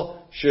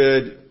all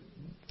should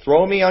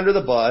throw me under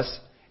the bus.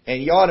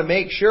 And you ought to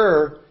make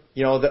sure,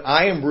 that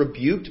I am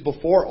rebuked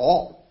before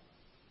all.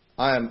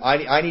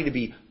 I need to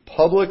be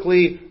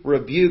publicly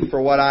rebuked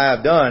for what I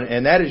have done,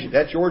 and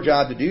that's your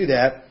job to do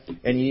that,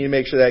 and you need to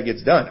make sure that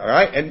gets done. All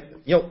right, and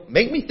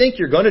make me think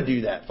you're going to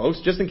do that,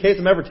 folks, just in case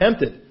I'm ever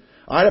tempted.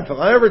 If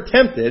I'm ever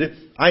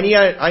tempted, I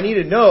need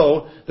to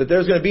know that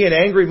there's going to be an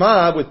angry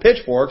mob with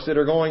pitchforks that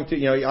are going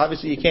to,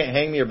 obviously you can't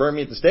hang me or burn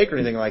me at the stake or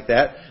anything like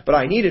that, but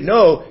I need to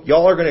know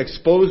y'all are going to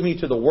expose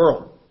me to the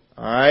world.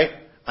 All right.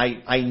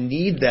 I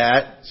need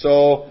that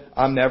so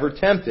I'm never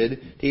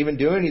tempted to even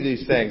do any of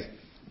these things.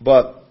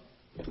 But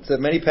it said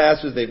many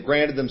pastors, they've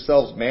granted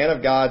themselves man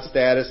of God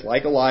status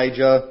like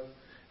Elijah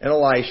and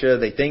Elisha.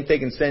 They think they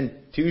can send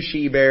 2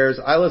 she-bears.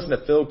 I listened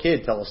to Phil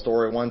Kidd tell a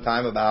story one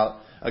time about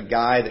a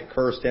guy that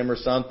cursed him or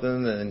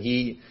something, and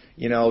he,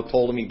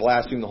 told him he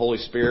blasphemed the Holy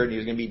Spirit and he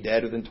was going to be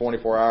dead within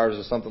 24 hours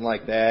or something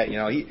like that.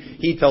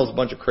 He tells a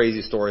bunch of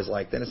crazy stories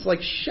like that. It's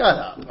like, shut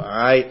up, all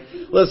right?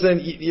 Listen,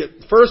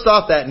 first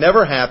off, that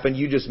never happened.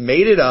 You just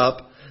made it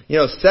up.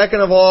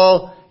 Second of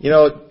all,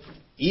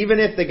 even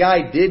if the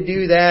guy did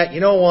do that, you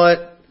know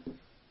what?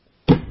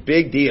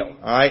 Big deal,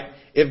 all right?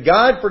 If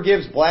God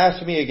forgives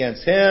blasphemy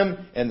against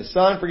him and the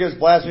Son forgives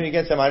blasphemy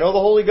against him, I know the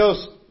Holy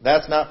Ghost,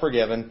 that's not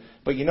forgiven.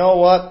 But you know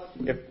what?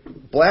 If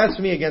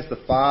blasphemy against the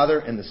Father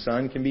and the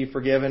Son can be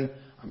forgiven,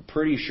 I'm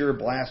pretty sure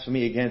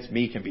blasphemy against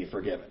me can be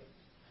forgiven.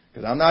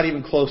 Because I'm not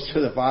even close to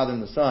the Father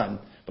and the Son.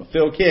 But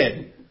Phil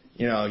Kidd,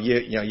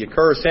 you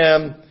curse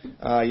him,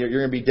 you're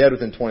going to be dead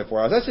within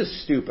 24 hours. That's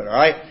just stupid, all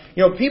right?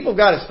 People have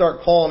got to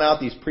start calling out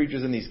these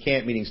preachers in these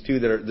camp meetings too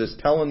that are just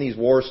telling these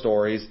war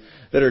stories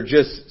that are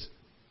just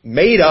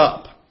made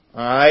up,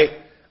 all right?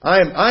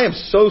 I am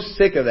so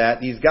sick of that.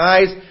 These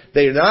guys,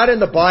 they're not in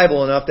the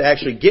Bible enough to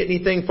actually get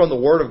anything from the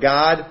Word of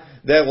God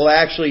that will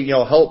actually,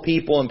 help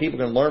people and people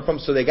can learn from.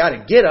 So they got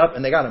to get up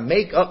and they got to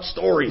make up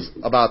stories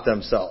about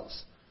themselves.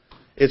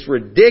 It's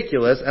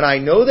ridiculous, and I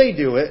know they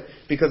do it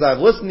because I've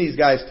listened to these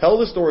guys tell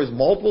the stories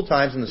multiple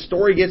times, and the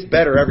story gets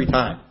better every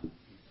time.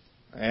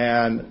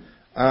 And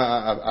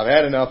I've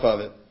had enough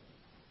of it.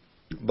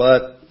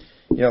 But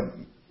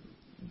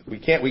we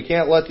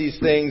can't let these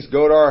things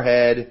go to our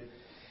head.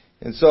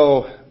 And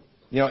so,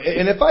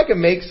 and if I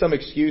can make some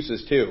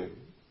excuses too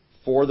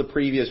for the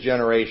previous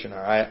generation, all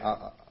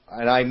right,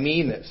 and I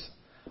mean this,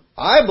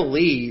 I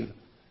believe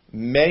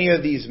many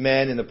of these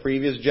men in the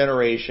previous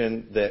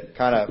generation that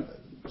kind of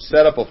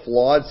set up a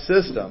flawed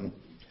system,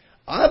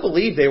 I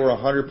believe they were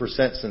 100%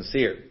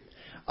 sincere.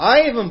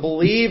 I even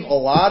believe a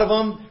lot of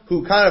them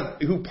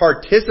who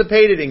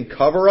participated in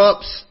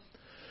cover-ups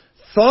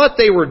thought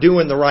they were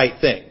doing the right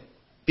thing.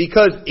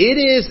 Because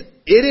it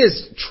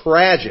is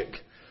tragic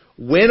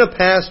when a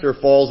pastor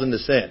falls into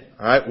sin.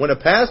 All right? When a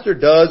pastor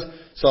does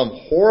some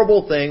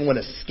horrible thing, when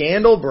a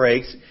scandal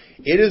breaks,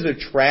 it is a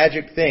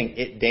tragic thing.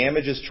 It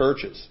damages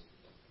churches.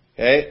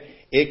 Okay?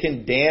 It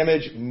can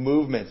damage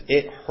movements.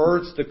 It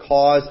hurts the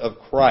cause of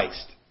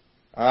Christ.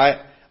 Alright?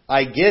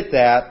 I get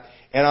that.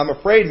 And I'm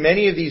afraid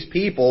many of these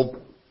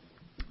people,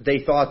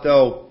 they thought,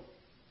 though,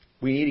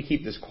 we need to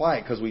keep this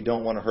quiet because we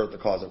don't want to hurt the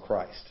cause of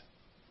Christ.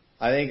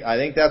 I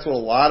think that's what a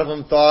lot of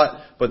them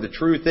thought. But the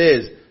truth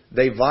is,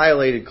 they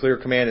violated clear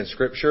command in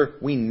Scripture.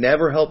 We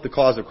never help the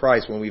cause of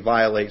Christ when we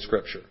violate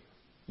Scripture.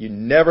 You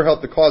never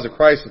help the cause of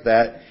Christ with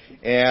that.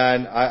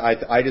 And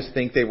I just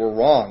think they were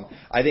wrong.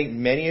 I think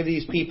many of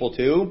these people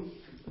too,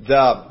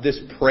 this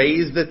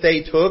praise that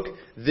they took,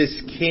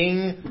 this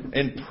king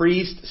and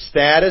priest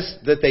status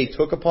that they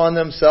took upon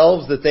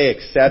themselves, that they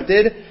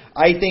accepted,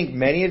 I think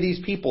many of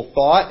these people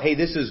thought, hey,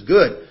 this is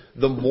good.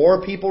 The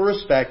more people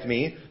respect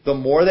me, the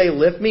more they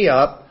lift me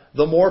up,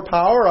 the more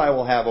power I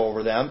will have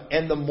over them,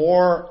 and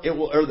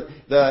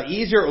the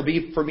easier it will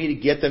be for me to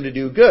get them to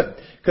do good.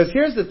 Because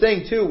here's the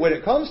thing too, when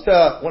it comes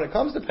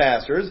to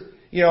pastors,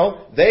 they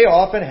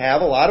often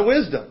have a lot of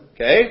wisdom.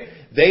 Okay?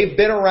 They've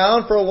been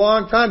around for a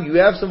long time. You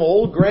have some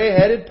old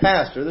gray-headed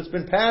pastor that's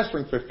been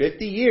pastoring for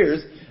 50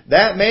 years.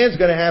 That man's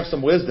going to have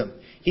some wisdom.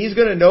 He's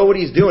going to know what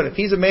he's doing. If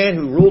he's a man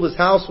who ruled his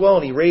house well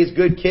and he raised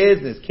good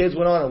kids and his kids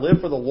went on to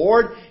live for the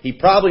Lord, he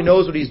probably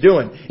knows what he's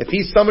doing. If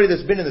he's somebody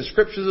that's been in the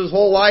Scriptures his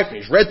whole life and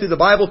he's read through the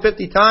Bible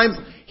 50 times,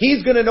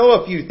 he's going to know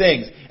a few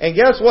things. And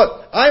guess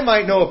what? I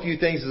might know a few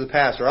things as a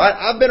pastor.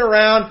 I've been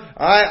around.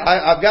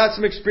 I've got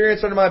some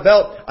experience under my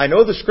belt. I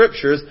know the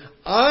Scriptures.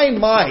 I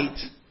might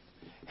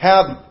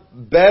have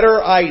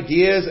better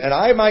ideas and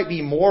I might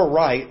be more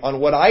right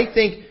on what I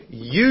think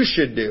you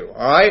should do.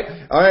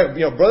 Alright?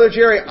 Brother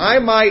Jerry, I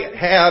might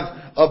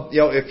have,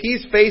 if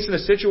he's facing a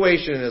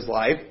situation in his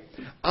life,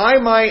 I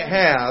might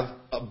have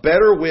a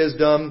better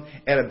wisdom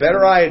and a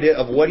better idea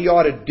of what he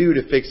ought to do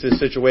to fix this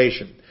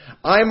situation.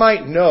 I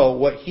might know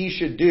what he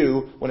should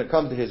do when it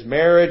comes to his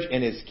marriage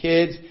and his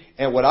kids,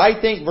 and what I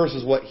think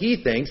versus what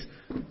he thinks,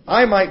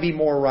 I might be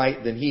more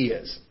right than he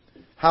is.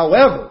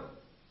 However,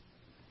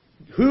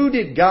 who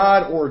did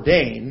God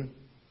ordain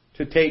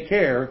to take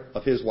care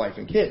of his wife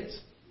and kids?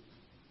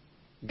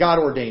 God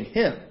ordained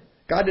him.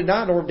 God did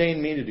not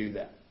ordain me to do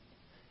that.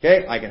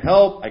 Okay? I can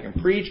help, I can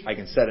preach, I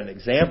can set an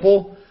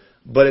example,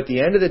 but at the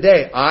end of the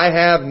day, I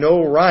have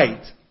no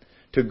right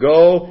to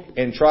go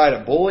and try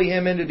to bully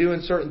him into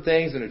doing certain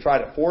things and to try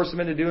to force him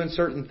into doing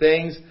certain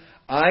things.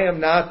 I am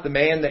not the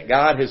man that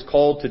God has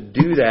called to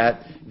do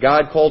that.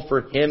 God called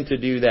for him to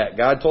do that.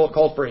 God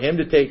called for him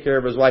to take care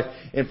of his wife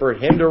and for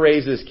him to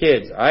raise his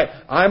kids. Alright?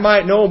 I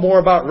might know more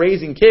about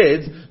raising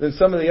kids than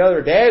some of the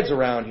other dads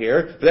around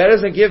here, but that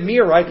doesn't give me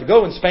a right to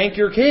go and spank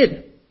your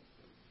kid.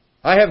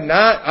 I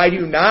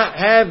do not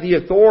have the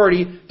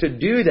authority to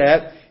do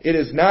that. It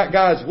is not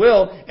God's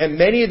will. And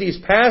many of these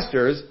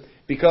pastors,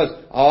 because,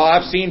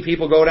 I've seen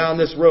people go down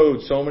this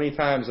road so many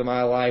times in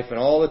my life, and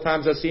all the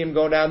times I see them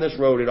go down this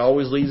road, it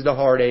always leads to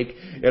heartache.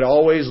 It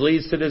always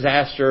leads to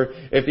disaster.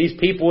 If these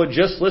people would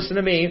just listen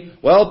to me,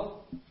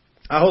 well,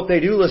 I hope they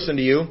do listen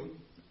to you.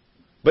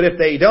 But if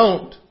they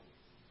don't,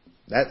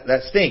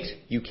 that stinks.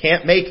 You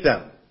can't make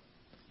them.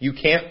 You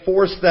can't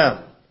force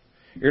them.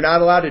 You're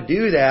not allowed to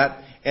do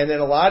that. And then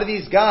a lot of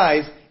these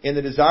guys, in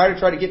the desire to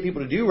try to get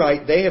people to do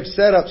right, they have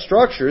set up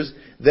structures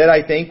that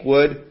I think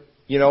would,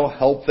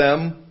 help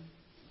them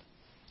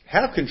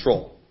have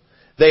control.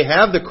 They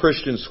have the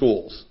Christian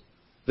schools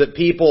that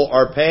people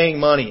are paying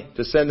money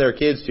to send their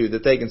kids to,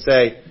 that they can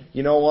say,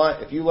 you know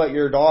what, if you let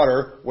your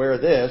daughter wear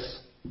this,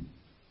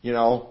 in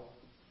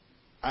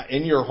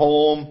your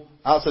home,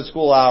 outside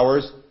school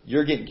hours,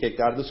 you're getting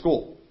kicked out of the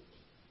school.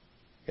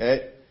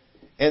 Okay?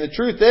 And the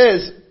truth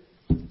is,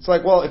 it's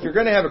like, well, if you're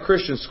going to have a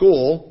Christian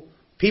school,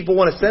 people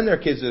want to send their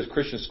kids to a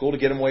Christian school to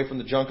get them away from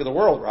the junk of the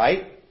world,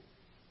 right?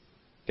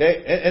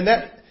 Okay? And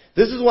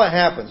this is what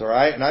happens,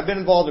 alright? And I've been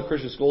involved in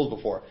Christian schools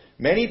before.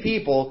 Many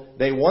people,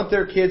 they want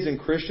their kids in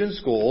Christian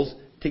schools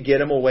to get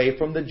them away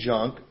from the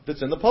junk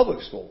that's in the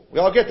public school. We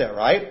all get that,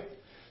 right?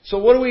 So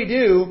what do we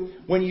do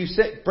when you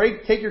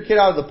take your kid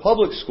out of the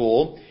public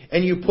school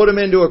and you put them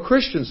into a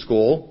Christian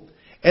school,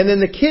 and then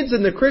the kids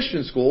in the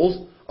Christian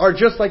schools are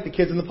just like the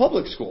kids in the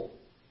public school?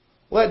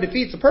 Well, that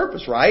defeats the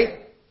purpose,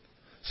 right?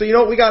 So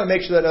we got to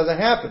make sure that doesn't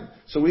happen.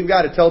 So we've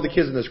got to tell the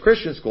kids in this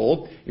Christian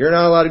school, you're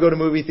not allowed to go to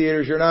movie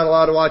theaters, you're not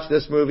allowed to watch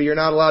this movie, you're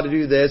not allowed to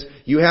do this,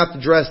 you have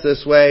to dress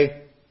this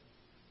way.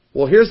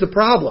 Well, here's the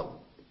problem.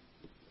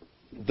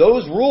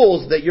 Those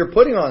rules that you're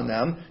putting on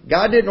them,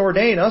 God didn't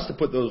ordain us to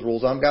put those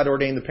rules on. God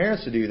ordained the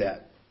parents to do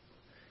that.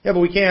 Yeah, but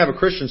we can't have a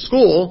Christian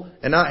school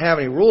and not have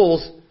any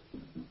rules.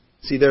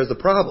 See, there's the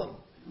problem.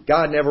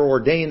 God never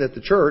ordained that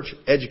the church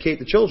educate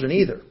the children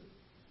either.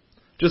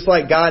 Just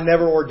like God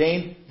never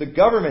ordained the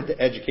government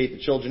to educate the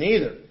children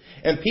either.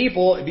 And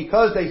people,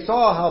 because they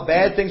saw how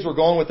bad things were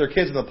going with their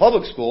kids in the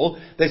public school,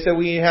 they said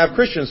we need to have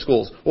Christian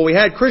schools. Well, we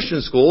had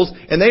Christian schools,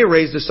 and they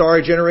raised a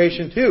sorry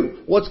generation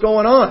too. What's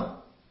going on?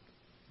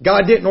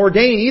 God didn't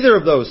ordain either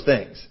of those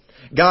things.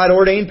 God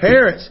ordained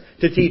parents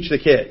to teach the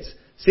kids.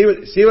 See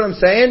what I'm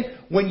saying?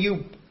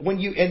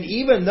 And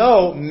even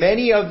though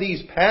many of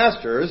these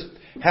pastors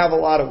have a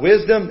lot of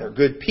wisdom. They're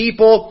good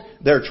people.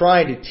 They're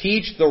trying to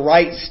teach the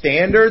right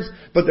standards,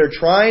 but they're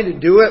trying to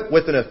do it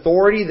with an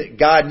authority that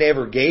God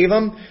never gave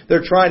them.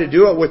 They're trying to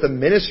do it with a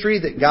ministry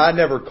that God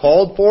never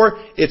called for.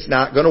 It's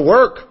not going to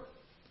work.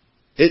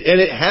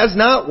 And it has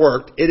not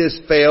worked. It has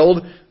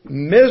failed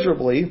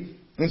miserably.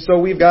 And so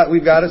we've got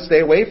to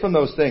stay away from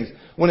those things.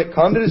 When it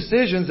comes to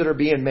decisions that are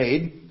being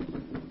made,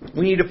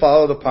 we need to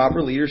follow the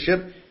proper leadership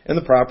and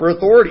the proper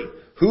authority.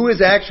 Who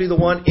is actually the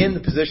one in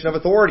the position of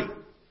authority?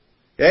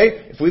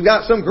 Okay? If we've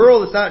got some girl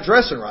that's not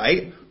dressing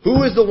right,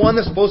 who is the one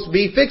that's supposed to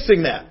be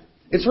fixing that?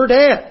 It's her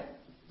dad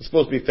that's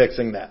supposed to be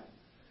fixing that.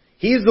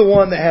 He's the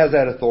one that has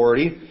that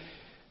authority.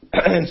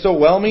 And so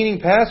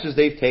well-meaning pastors,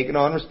 they've taken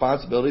on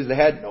responsibilities they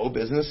had no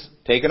business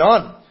taking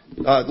on.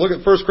 Look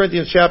at 1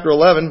 Corinthians chapter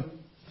 11,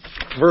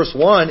 verse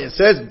 1. It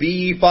says, "Be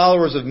ye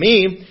followers of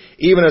me,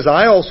 even as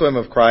I also am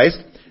of Christ.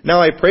 Now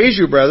I praise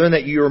you, brethren,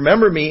 that you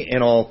remember me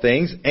in all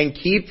things, and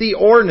keep the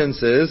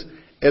ordinances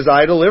as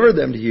I delivered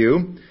them to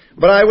you.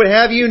 But I would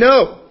have you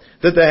know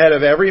that the head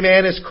of every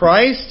man is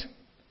Christ,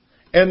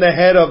 and the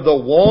head of the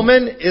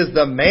woman is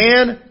the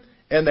man,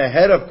 and the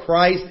head of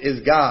Christ is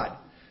God."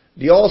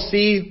 Do you all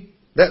see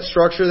that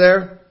structure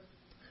there?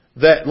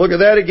 Look at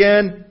that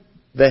again.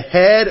 The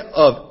head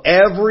of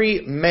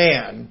every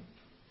man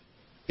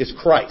is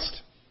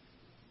Christ.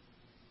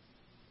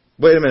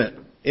 Wait a minute.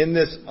 In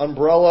this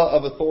umbrella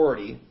of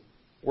authority,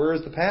 where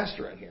is the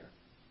pastor in here?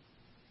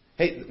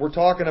 Hey, we're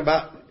talking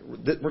about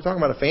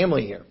a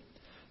family here.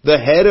 The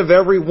head of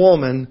every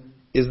woman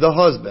is the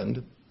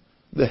husband.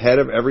 The head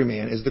of every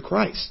man is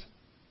Christ.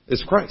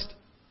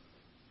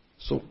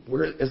 So,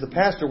 as the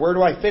pastor, where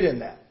do I fit in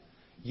that?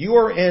 You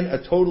are in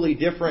a totally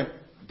different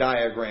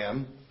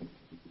diagram,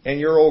 and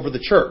you're over the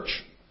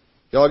church.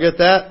 Y'all get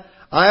that?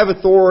 I have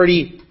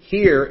authority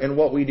here in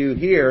what we do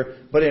here,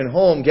 but in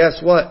home,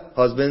 guess what,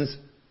 husbands?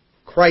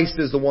 Christ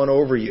is the one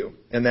over you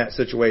in that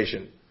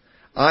situation.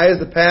 I, as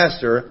the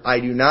pastor, I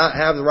do not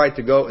have the right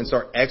to go and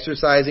start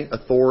exercising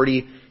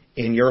authority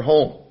in your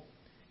home.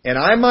 And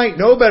I might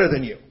know better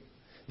than you.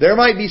 There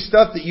might be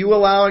stuff that you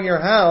allow in your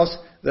house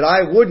that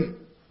I wouldn't.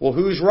 Well,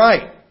 who's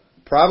right?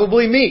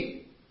 Probably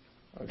me.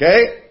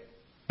 Okay?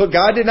 But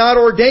God did not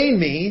ordain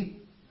me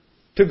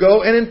to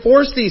go and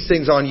enforce these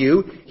things on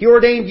you. He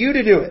ordained you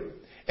to do it.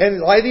 And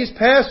like these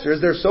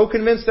pastors, they're so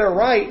convinced they're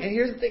right. And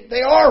here's the thing,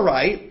 they are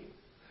right.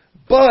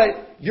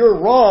 But you're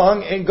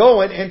wrong in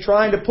going and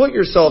trying to put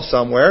yourself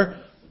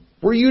somewhere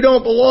where you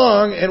don't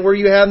belong and where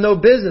you have no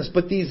business.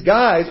 But these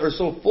guys are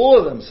so full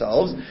of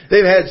themselves.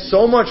 They've had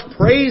so much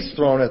praise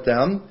thrown at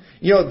them.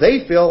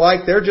 They feel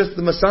like they're just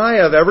the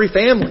Messiah of every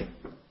family.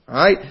 All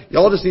right?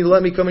 Y'all just need to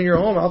let me come in your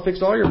home. I'll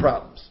fix all your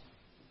problems.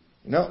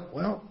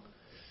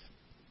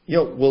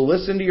 We'll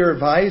listen to your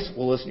advice.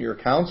 We'll listen to your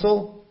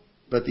counsel.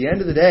 But at the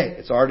end of the day,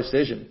 it's our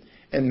decision.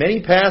 And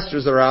many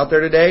pastors that are out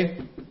there today,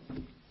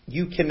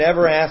 you can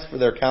never ask for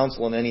their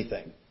counsel in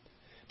anything.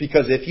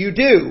 Because if you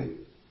do,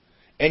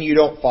 and you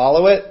don't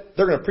follow it,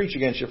 they're going to preach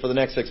against you for the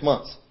next 6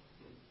 months.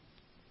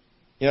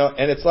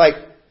 And it's like,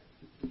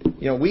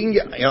 we can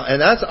get,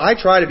 and I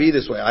try to be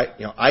this way.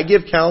 I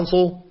give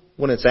counsel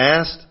when it's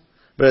asked,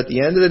 but at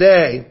the end of the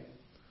day,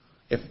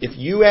 if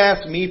you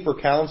ask me for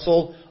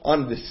counsel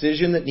on a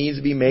decision that needs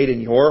to be made in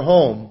your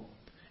home,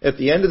 at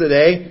the end of the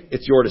day,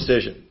 it's your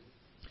decision.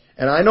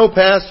 And I know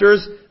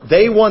pastors,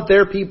 they want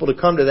their people to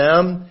come to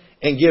them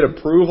and get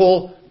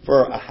approval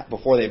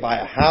before they buy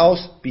a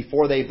house,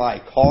 before they buy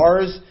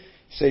cars.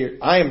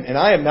 I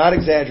am not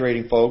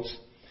exaggerating, folks.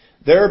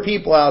 There are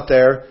people out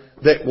there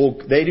that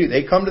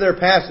they come to their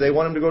pastor, they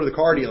want them to go to the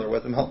car dealer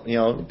with them,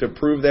 to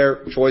prove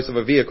their choice of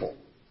a vehicle.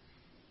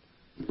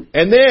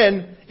 And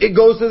then it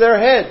goes to their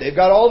head. They've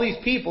got all these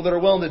people that are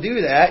willing to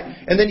do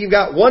that, and then you've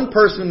got one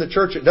person in the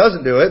church that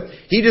doesn't do it.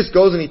 He just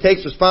goes and he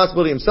takes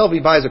responsibility himself. He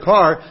buys a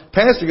car.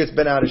 Pastor gets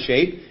bent out of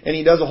shape, and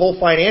he does a whole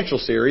financial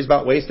series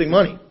about wasting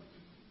money.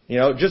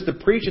 Just to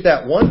preach at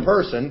that one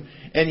person,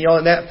 and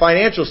in that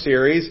financial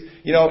series,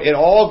 it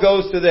all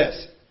goes to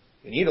this.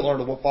 You need to learn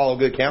to follow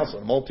good counsel.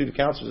 A multitude of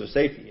counselors are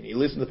safe. You need to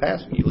listen to the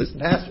pastor. You need to listen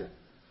to the pastor.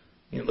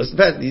 Listen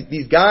to pastor.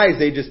 These guys,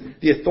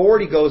 the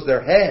authority goes to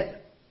their head.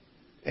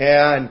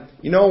 And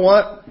you know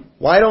what?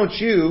 Why don't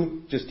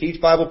you just teach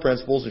Bible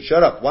principles and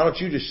shut up? Why don't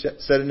you just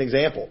set an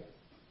example?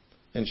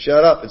 And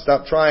shut up and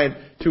stop trying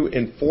to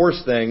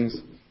enforce things.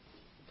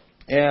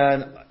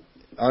 And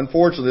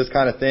unfortunately, this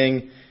kind of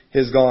thing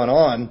has gone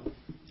on.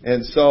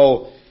 And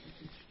so,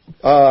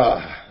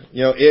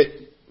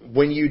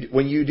 when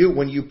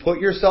you put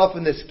yourself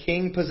in this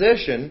king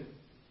position,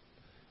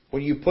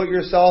 when you put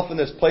yourself in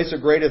this place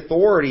of great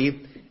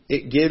authority,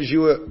 it gives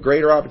you a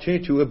greater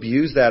opportunity to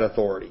abuse that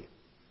authority.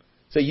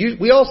 So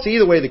we all see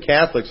the way the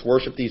Catholics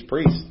worship these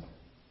priests.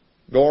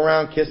 Go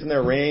around kissing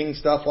their rings,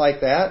 stuff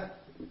like that.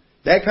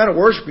 That kind of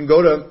worship can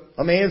go to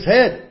a man's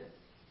head.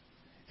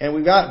 And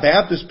we've got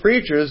Baptist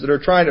preachers that are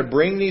trying to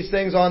bring these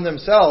things on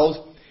themselves.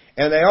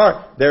 And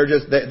they're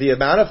just, the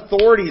amount of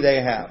authority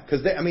they have.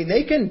 Because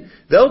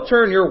they'll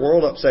turn your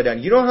world upside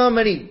down. You know how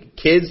many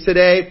kids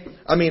today,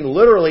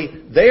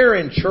 literally, they're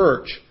in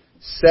church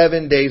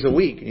 7 days a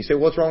week. And you say,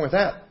 what's wrong with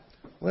that?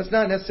 Well, that's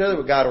not necessarily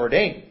what God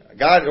ordained.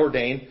 God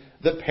ordained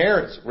the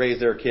parents raise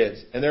their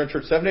kids. And they're in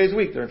church 7 days a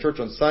week. They're in church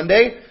on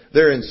Sunday.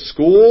 They're in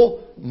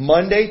school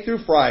Monday through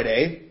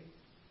Friday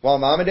while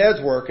mom and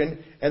dad's working.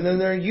 And then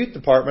they're in youth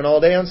department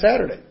all day on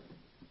Saturday.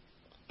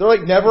 They're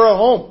like never at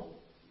home.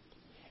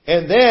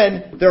 And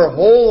then their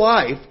whole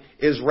life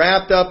is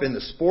wrapped up in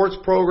the sports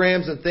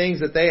programs and things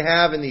that they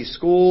have in these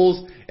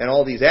schools and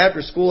all these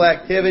after-school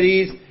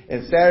activities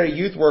and Saturday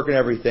youth work and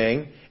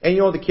everything. And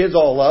the kids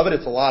all love it.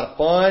 It's a lot of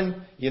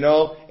fun,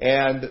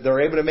 and they're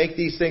able to make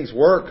these things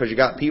work because you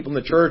got people in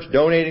the church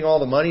donating all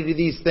the money to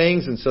these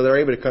things, and so they're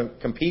able to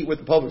compete with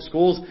the public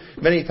schools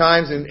many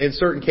times in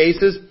certain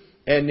cases.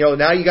 And,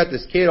 now you got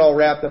this kid all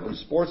wrapped up in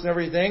sports and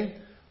everything.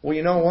 Well,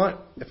 you know what?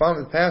 If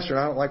I'm the pastor and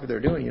I don't like what they're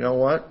doing, you know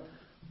what?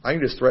 I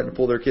can just threaten to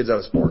pull their kids out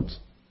of sports.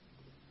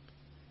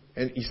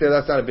 And you say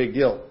that's not a big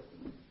deal.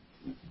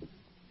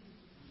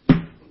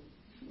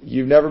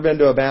 You've never been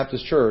to a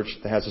Baptist church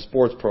that has a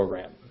sports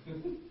program.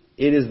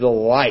 It is the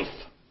life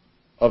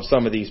of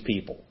some of these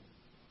people.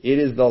 It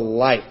is the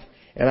life.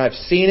 And I've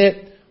seen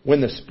it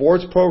when the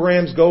sports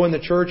programs go in the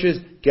churches.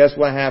 Guess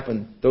what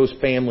happened? Those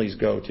families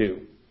go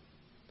too.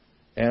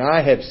 And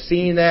I have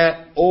seen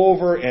that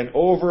over and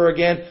over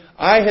again.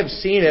 I have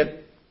seen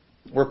it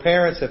where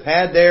parents have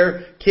had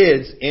their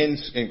kids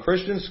in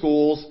Christian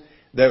schools.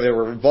 They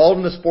were involved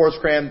in the sports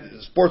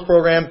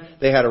program.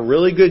 They had a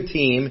really good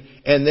team.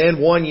 And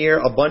then one year,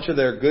 a bunch of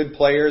their good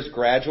players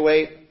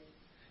graduate.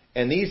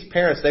 And these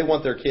parents, they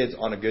want their kids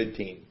on a good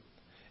team.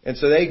 And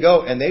so they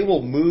go and they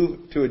will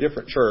move to a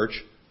different church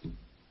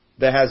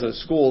that has a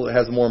school that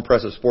has a more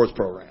impressive sports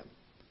program.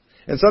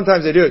 And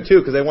sometimes they do it too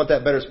because they want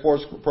that better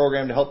sports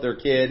program to help their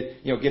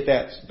kid, get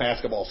that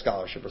basketball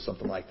scholarship or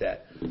something like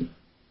that.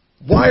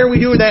 Why are we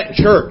doing that in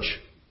church?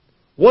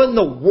 What in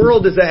the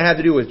world does that have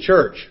to do with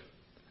church?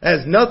 It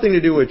has nothing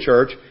to do with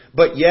church,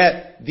 but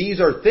yet these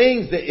are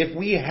things that if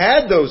we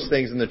had those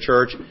things in the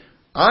church,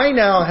 I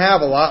now have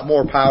a lot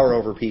more power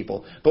over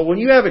people. But when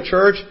you have a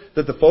church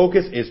that the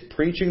focus is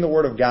preaching the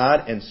Word of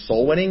God and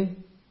soul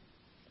winning,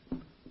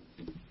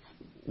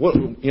 what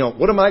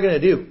am I going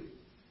to do?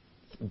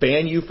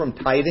 Ban you from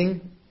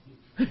tithing?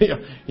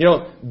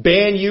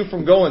 Ban you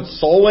from going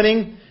soul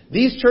winning?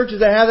 These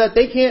churches that have that,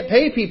 they can't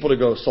pay people to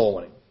go soul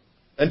winning.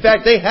 In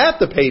fact, they have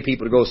to pay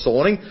people to go soul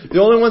winning.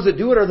 The only ones that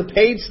do it are the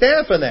paid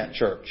staff in that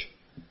church.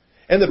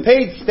 And the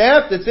paid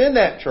staff that's in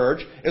that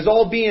church is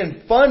all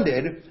being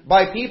funded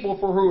by people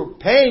who are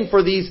paying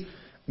for these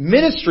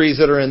ministries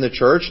that are in the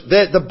church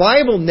that the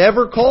Bible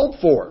never called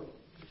for.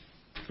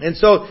 And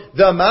so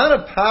the amount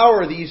of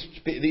power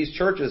these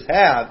churches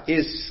have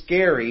is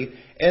scary,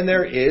 and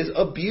there is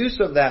abuse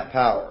of that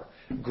power.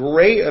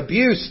 Great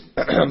abuse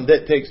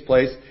that takes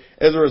place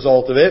as a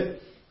result of it.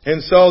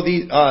 And so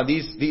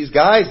these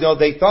guys,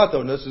 they thought,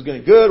 this is going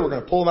to be good. We're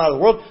going to pull them out of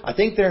the world. I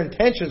think their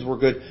intentions were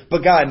good,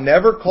 but God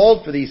never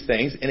called for these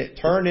things, and it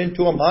turned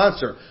into a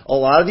monster. A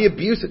lot of the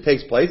abuse that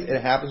takes place,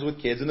 it happens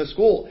with kids in the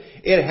school.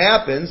 It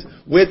happens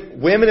with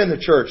women in the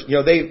church.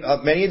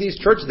 Many of these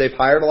churches, they've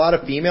hired a lot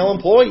of female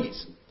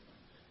employees.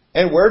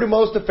 And where do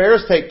most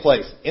affairs take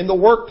place? In the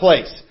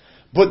workplace.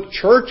 But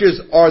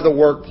churches are the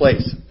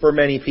workplace for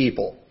many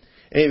people.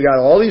 And you've got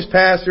all these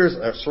pastors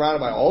are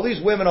surrounded by all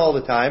these women all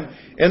the time,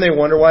 and they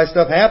wonder why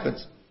stuff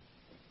happens.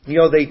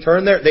 They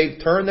turn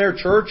their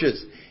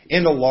churches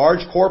into large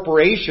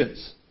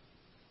corporations.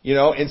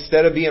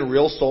 Instead of being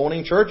real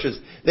soul-winning churches.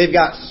 They've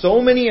got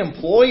so many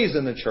employees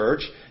in the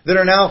church that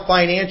are now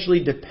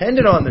financially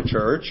dependent on the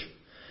church.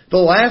 The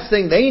last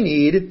thing they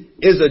need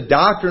is a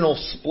doctrinal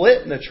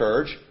split in the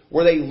church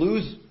where they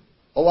lose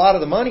a lot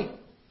of the money.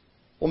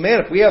 Well,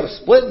 man, if we have a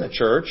split in the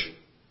church,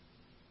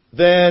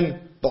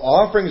 then the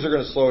offerings are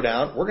going to slow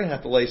down. We're going to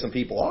have to lay some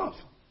people off.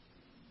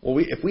 Well,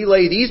 if we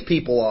lay these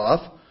people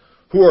off,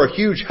 who are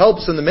huge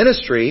helps in the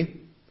ministry,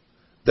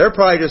 they're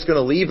probably just going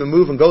to leave and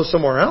move and go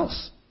somewhere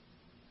else.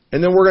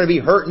 And then we're going to be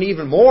hurting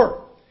even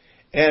more.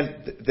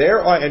 And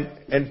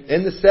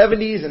in the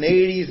 70s and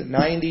 80s and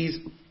 90s,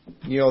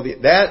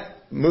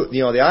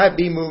 the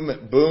IFB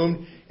movement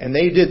boomed, and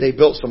they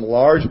built some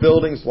large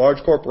buildings,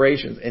 large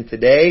corporations, and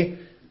today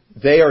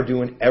they are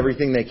doing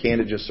everything they can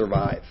to just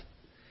survive.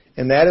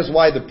 And that is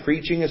why the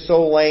preaching is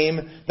so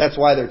lame. That's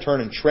why they're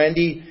turning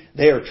trendy.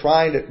 They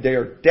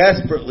are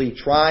desperately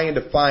trying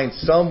to find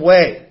some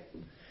way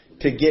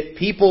to get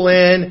people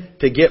in,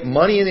 to get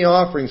money in the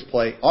offering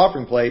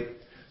plate,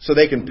 so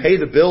they can pay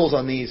the bills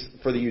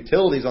for the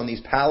utilities on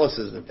these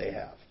palaces that they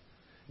have.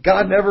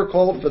 God never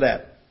called for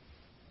that.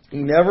 He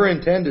never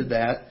intended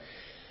that.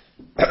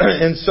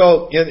 And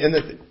so,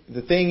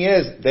 the thing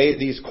is,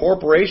 these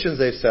corporations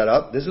they've set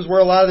up, this is where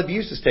a lot of the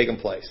abuse has taken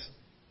place.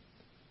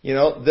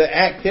 The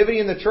activity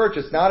in the church,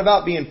 it's not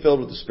about being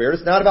filled with the Spirit.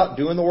 It's not about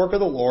doing the work of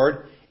the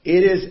Lord.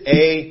 It is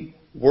a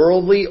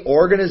worldly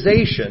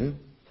organization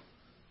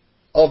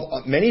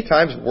of many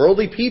times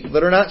worldly people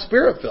that are not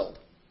Spirit-filled.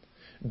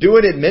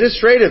 Doing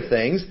administrative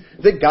things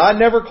that God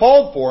never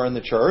called for in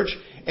the church.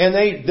 And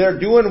they're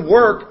doing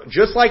work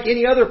just like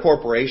any other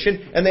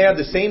corporation. And they have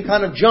the same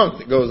kind of junk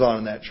that goes on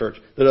in that church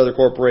that other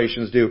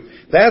corporations do.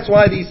 That's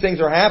why these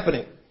things are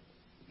happening.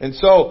 And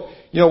so,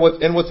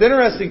 what's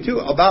interesting too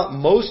about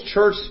most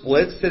church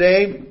splits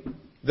today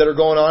that are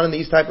going on in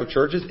these type of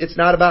churches, it's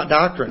not about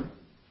doctrine.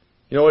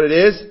 You know what it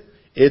is?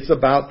 It's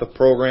about the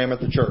program at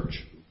the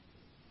church.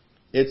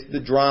 It's the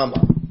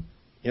drama.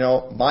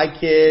 My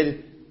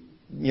kid,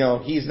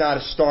 he's not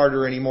a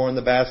starter anymore in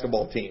the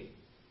basketball team.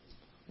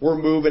 We're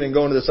moving and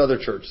going to this other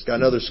church. It's got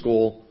another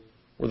school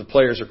where the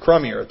players are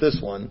crummier at this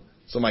one,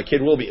 so my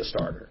kid will be a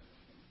starter.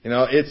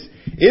 It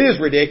is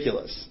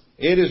ridiculous.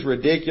 It is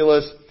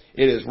ridiculous.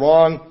 It is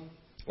wrong.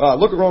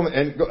 Look at Romans,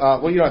 and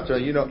you don't have to.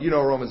 You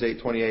know Romans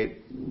 8:28.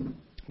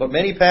 But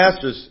many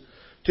pastors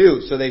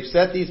too. So they've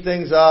set these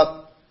things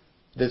up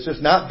that's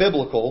just not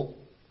biblical.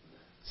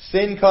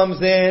 Sin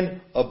comes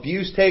in,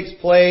 abuse takes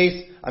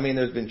place.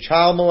 There's been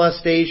child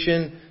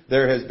molestation.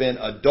 There has been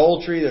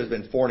adultery. There's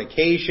been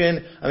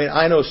fornication.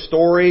 I know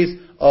stories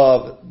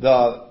of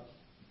the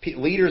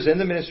leaders in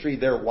the ministry,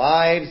 their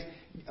wives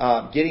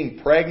getting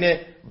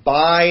pregnant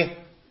by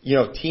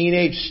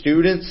teenage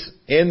students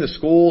in the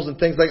schools and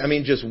things like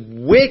that. Just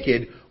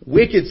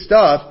wicked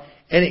stuff,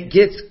 and it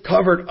gets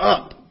covered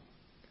up.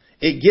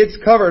 It gets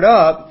covered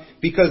up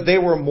because they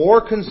were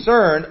more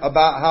concerned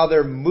about how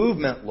their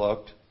movement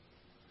looked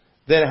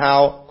than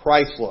how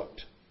Christ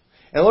looked.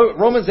 And look at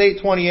Romans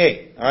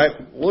 8:28. All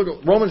right, look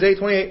at Romans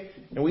 8:28,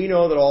 and we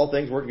know that all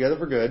things work together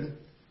for good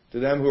to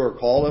them who are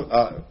called,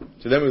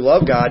 to them who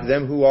love God, to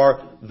them who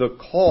are the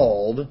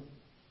called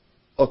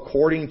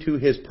according to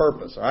His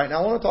purpose. All right,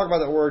 now I want to talk about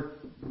that word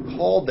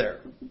 "called"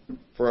 there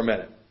for a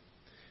minute,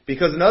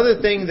 because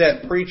another thing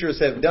that preachers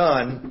have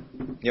done,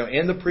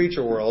 in the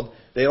preacher world,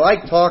 they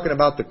like talking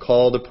about the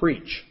call to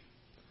preach.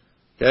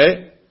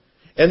 Okay.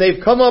 And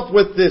they've come up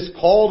with this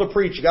call to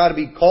preach. You got to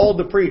be called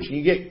to preach. And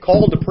you get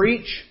called to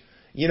preach,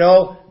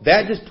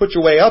 that just puts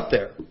you way up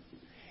there.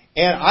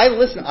 And I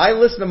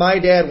listened to my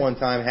dad one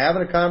time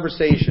having a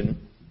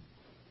conversation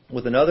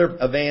with another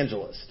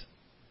evangelist.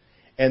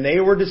 And they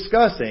were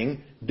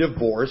discussing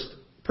divorced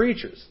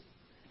preachers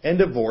and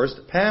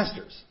divorced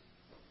pastors.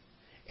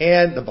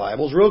 And the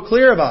Bible's real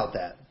clear about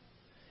that.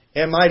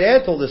 And my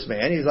dad told this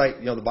man, he's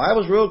like, the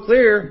Bible's real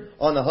clear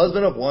on the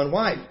husband of one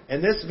wife.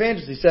 And this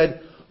evangelist, he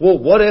said, well,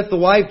 what if the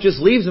wife just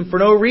leaves him for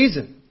no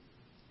reason?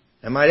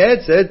 And my dad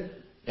said,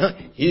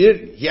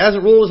 he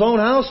hasn't ruled his own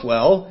house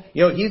well.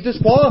 He's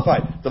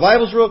disqualified. The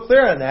Bible's real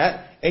clear on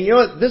that. And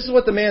this is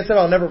what the man said.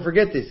 I'll never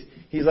forget this.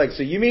 He's like,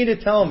 so you mean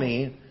to tell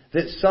me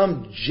that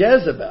some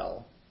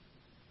Jezebel,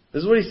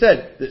 this is what he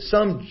said, that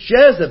some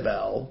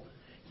Jezebel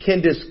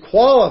can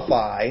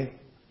disqualify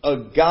a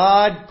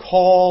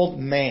God-called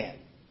man?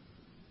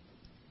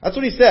 That's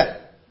what he said.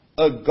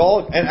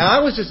 And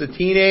I was just a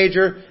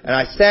teenager, and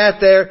I sat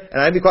there,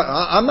 and I'd be quiet.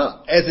 I'm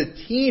not, as a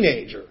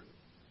teenager,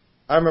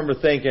 I remember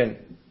thinking,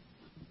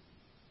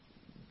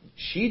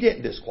 she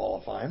didn't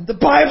disqualify him. The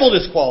Bible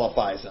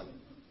disqualifies him.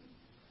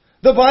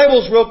 The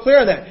Bible's real clear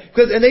on that.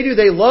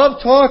 They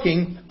love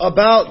talking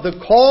about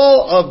the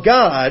call of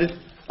God,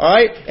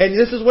 alright? And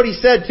this is what he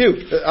said too.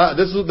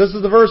 This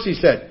is the verse he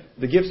said.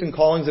 The gifts and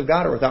callings of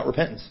God are without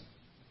repentance.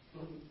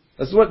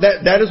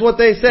 That is what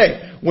they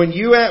say. When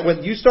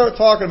you start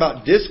talking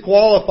about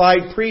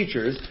disqualified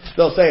preachers,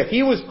 they'll say if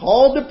he was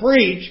called to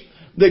preach,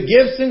 the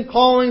gifts and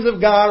callings of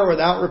God are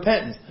without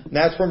repentance. And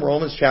that's from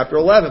Romans chapter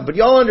 11. But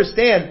y'all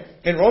understand,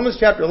 in Romans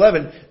chapter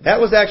 11, that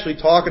was actually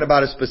talking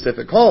about a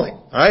specific calling.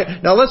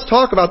 Alright? Now let's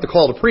talk about the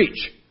call to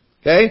preach.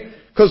 Okay?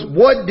 Because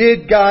what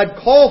did God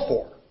call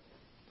for?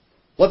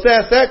 Let's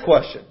ask that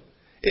question.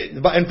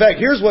 In fact,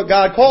 here's what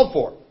God called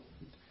for.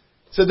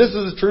 So this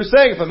is a true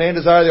saying. If a man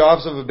desire the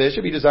office of a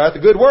bishop, he desireth the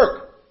good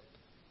work.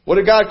 What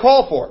did God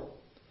call for?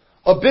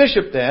 A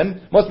bishop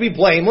then must be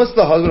blameless,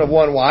 the husband of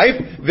one wife,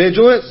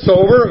 vigilant,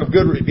 sober, of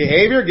good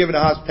behavior, given to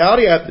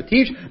hospitality, apt to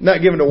teach, not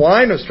given to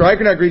wine, no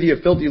striker, not greedy of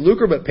filthy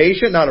lucre, but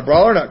patient, not a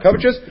brawler, not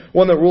covetous,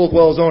 one that ruleth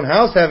well his own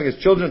house, having his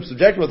children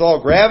subjected with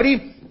all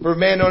gravity. For if a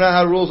man know not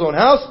how to rule his own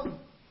house,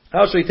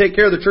 how shall he take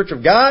care of the church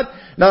of God?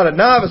 Not a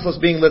novice, lest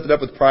being lifted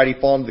up with pride he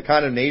fall into the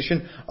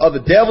condemnation of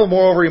the devil.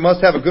 Moreover, he must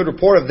have a good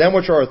report of them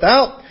which are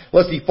without,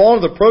 lest he fall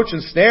into the approach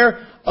and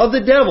snare of the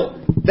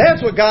devil.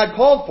 That's what God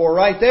called for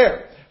right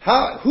there.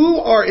 Who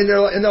are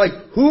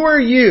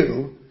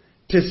you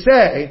to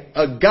say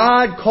a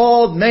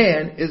God-called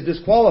man is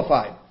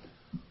disqualified?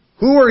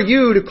 Who are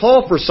you to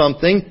call for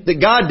something that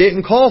God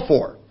didn't call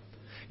for?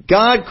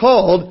 God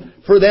called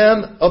for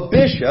them a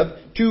bishop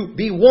to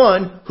be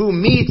one who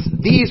meets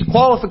these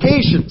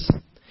qualifications.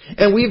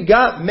 And we've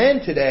got men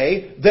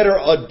today that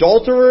are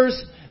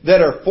adulterers, that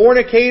are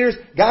fornicators,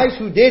 guys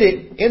who did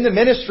it in the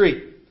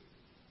ministry.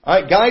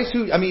 Alright, guys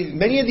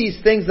many of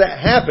these things that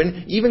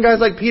happen, even guys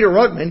like Peter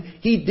Ruckman,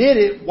 he did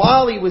it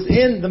while he was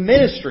in the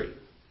ministry.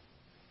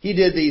 He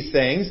did these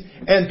things,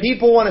 and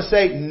people want to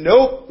say,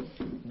 nope,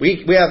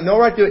 we have no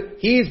right to it.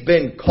 He's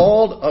been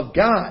called of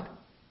God.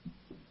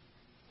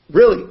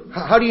 Really?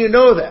 How do you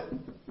know that?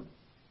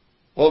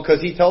 Well,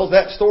 because he tells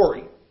that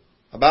story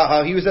about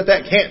how he was at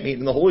that camp meeting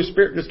and the Holy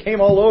Spirit just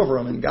came all over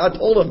him and God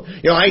told him,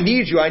 I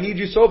need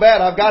you so bad,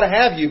 I've got to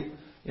have you.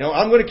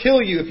 I'm going to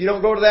kill you if you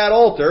don't go to that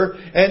altar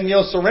and,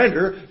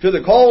 surrender to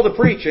the call to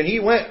preach. And he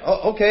went,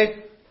 oh,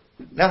 okay.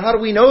 Now how do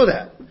we know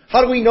that?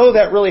 How do we know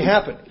that really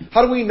happened?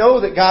 How do we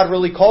know that God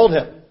really called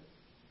him?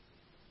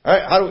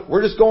 Alright,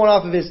 we're just going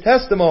off of his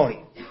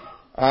testimony.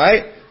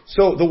 Alright?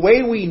 So the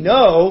way we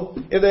know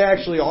if they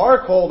actually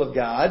are called of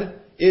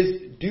God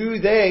is, do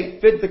they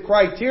fit the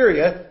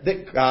criteria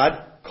that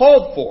God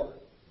called for?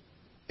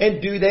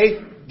 And do they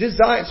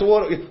desire? So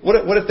what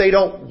if they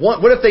don't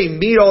want, what if they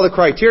meet all the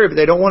criteria but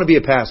they don't want to be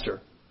a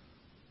pastor?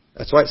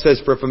 That's why it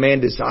says, for if a man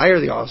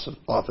desire the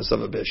office of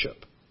a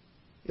bishop.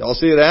 Y'all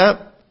see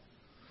that?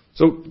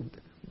 So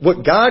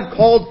what God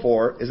called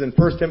for is in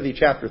 1 Timothy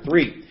chapter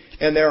 3.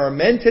 And there are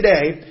men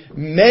today,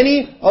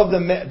 many of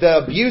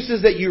the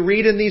abuses that you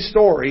read in these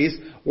stories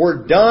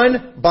were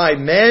done by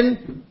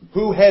men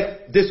who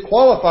had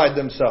disqualified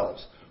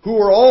themselves, who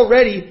were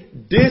already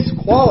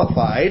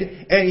disqualified,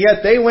 and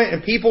yet they went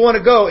and people want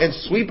to go and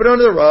sweep it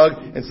under the rug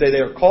and say they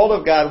are called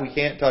of God, we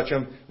can't touch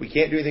them, we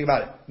can't do anything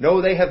about it.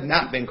 No, they have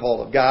not been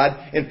called of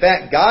God. In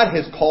fact, God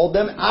has called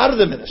them out of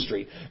the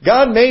ministry.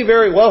 God may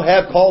very well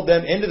have called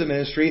them into the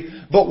ministry,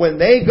 but when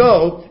they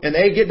go and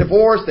they get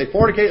divorced, they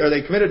fornicate, or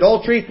they commit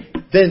adultery,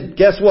 then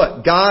guess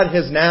what? God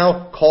has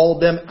now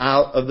called them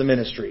out of the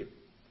ministry.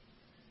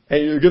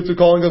 And you get the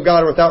calling of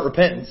God without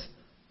repentance.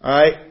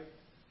 Alright?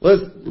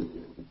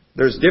 Listen,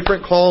 there's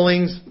different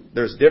callings,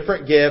 there's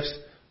different gifts.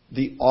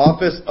 The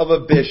office of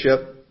a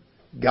bishop,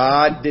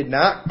 God didn't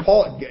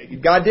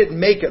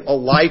make it a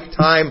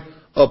lifetime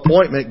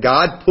appointment.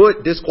 God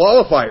put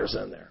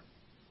disqualifiers in there.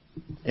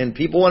 And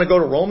people want to go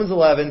to Romans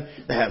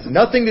 11 that has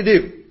nothing to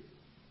do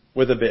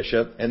with a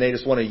bishop, and they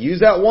just want to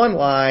use that one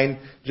line,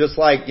 just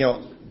like,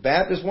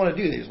 Baptists want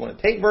to do. They just want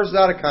to take verses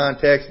out of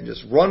context and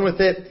just run with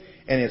it,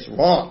 and it's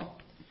wrong.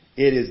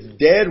 It is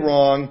dead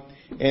wrong,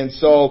 and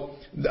so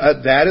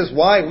that is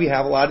why we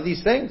have a lot of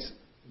these things.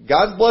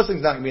 God's blessing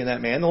is not going to be in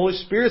that man. The Holy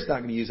Spirit's not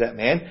going to use that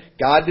man.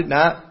 God did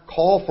not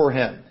call for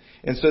him.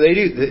 And so they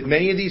do.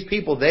 Many of these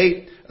people,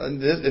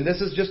 and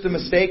this is just a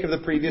mistake of the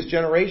previous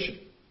generation.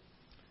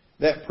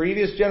 That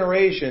previous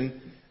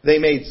generation, they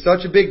made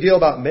such a big deal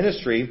about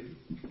ministry,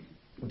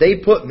 they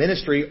put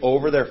ministry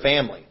over their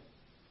family.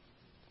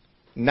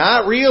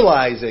 Not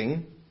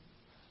realizing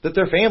that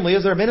their family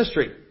is their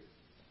ministry.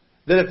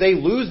 That if they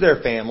lose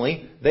their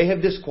family, they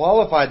have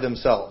disqualified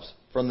themselves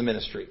from the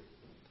ministry.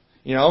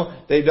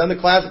 They've done the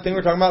classic thing we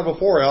were talking about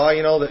before.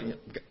 That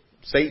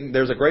Satan,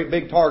 there's a great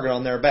big target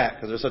on their back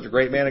because they're such a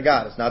great man of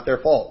God. It's not their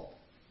fault.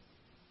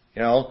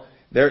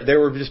 They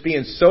were just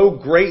being so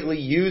greatly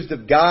used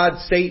of God,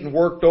 Satan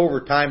worked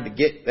overtime to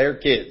get their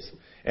kids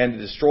and to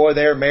destroy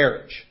their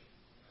marriage.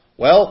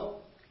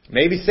 Well,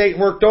 maybe Satan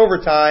worked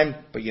overtime,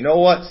 but you know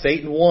what?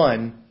 Satan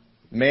won.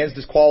 The man's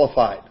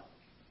disqualified.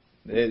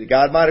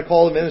 God might have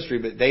called the ministry,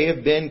 but they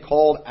have been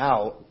called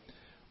out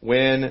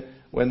when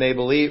they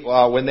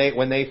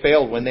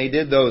failed, when they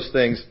did those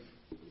things.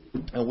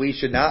 And we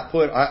should not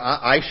put,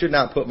 I should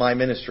not put my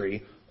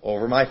ministry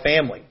over my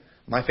family.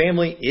 My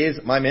family is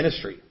my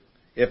ministry.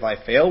 If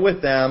I fail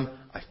with them,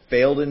 I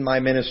failed in my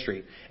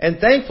ministry. And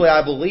thankfully,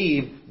 I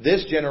believe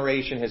this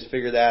generation has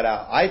figured that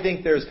out. I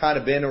think there's kind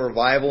of been a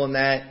revival in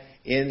that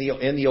in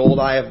the old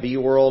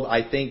IFB world.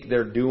 I think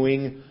they're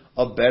doing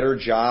a better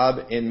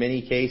job in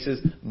many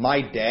cases.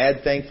 My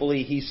dad,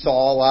 thankfully, he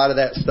saw a lot of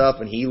that stuff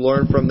and he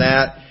learned from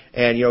that.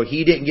 And,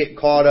 he didn't get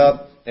caught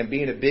up in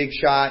being a big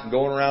shot and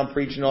going around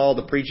preaching all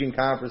the preaching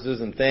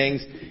conferences and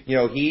things.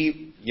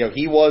 He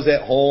was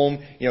at home.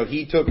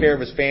 He took care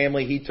of his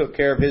family. He took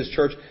care of his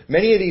church.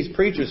 Many of these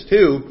preachers,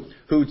 too,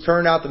 who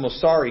turned out the most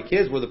sorry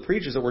kids were the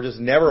preachers that were just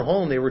never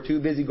home. They were too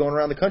busy going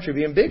around the country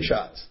being big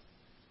shots.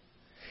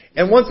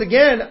 And once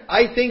again,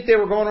 I think they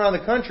were going around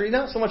the country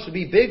not so much to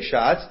be big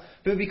shots,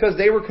 but because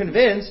they were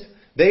convinced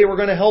they were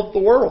going to help the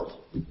world.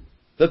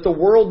 That the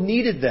world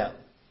needed them.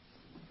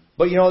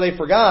 But they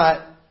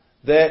forgot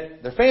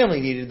that their family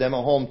needed them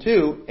at home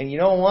too. And you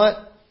know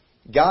what?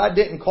 God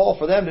didn't call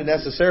for them to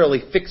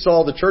necessarily fix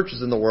all the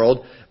churches in the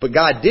world, but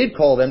God did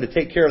call them to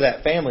take care of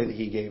that family that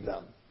He gave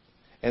them.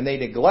 And they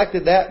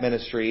neglected that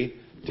ministry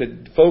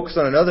to focus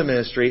on another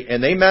ministry,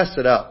 and they messed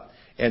it up.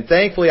 And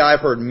thankfully, I've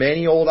heard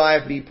many old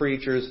IFB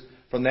preachers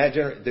from that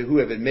generation who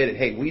have admitted,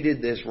 hey, we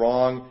did this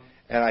wrong.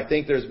 And I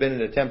think there's been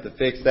an attempt to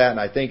fix that, and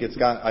I think it's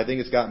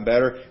gotten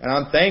better. And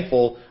I'm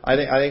thankful. I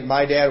think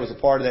my dad was a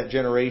part of that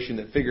generation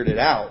that figured it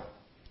out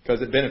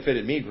because it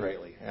benefited me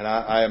greatly, and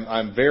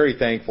I'm very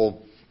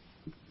thankful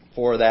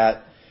for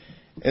that.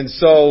 And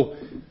so,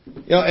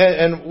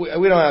 and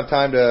we don't have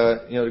time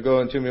to to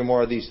go into many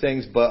more of these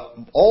things, but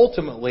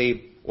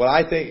ultimately, what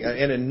I think,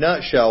 in a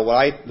nutshell,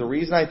 the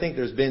reason I think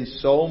there's been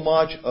so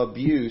much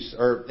abuse,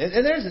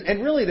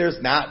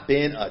 there's not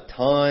been a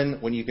ton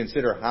when you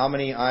consider how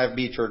many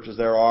IFB churches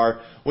there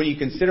are, when you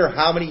consider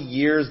how many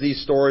years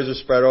these stories are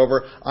spread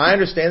over. I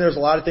understand there's a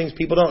lot of things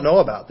people don't know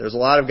about. There's a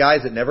lot of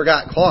guys that never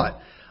got caught.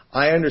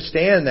 I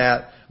understand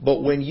that,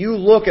 but when you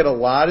look at a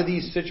lot of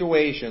these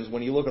situations,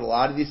 when you look at a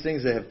lot of these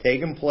things that have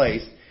taken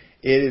place,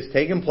 it has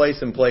taken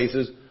place in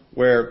places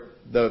where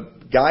the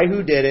guy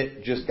who did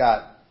it just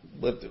got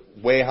lifted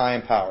way high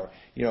in power.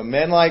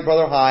 Men like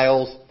Brother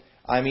Hiles,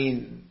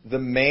 the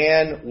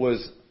man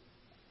was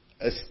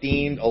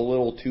esteemed a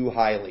little too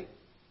highly,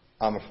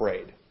 I'm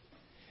afraid.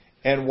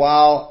 And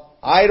while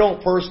I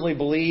don't personally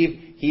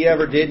believe he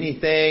ever did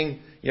anything,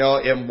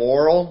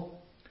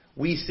 immoral,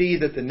 we see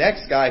that the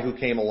next guy who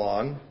came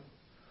along,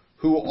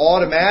 who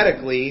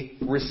automatically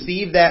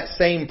received that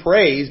same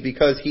praise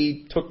because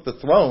he took the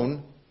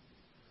throne,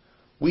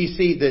 we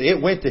see that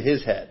it went to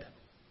his head.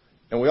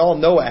 And we all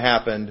know what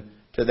happened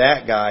to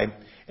that guy.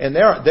 And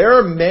there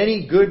are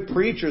many good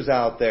preachers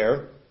out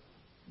there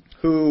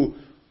who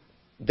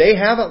they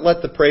haven't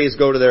let the praise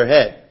go to their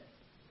head.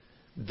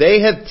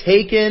 They have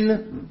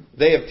taken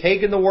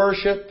the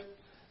worship,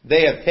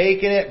 they have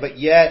taken it, but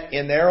yet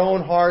in their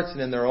own hearts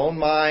and in their own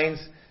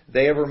minds,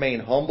 they have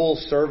remained humble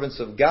servants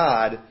of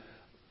God,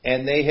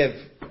 and they have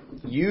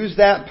used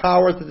that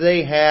power that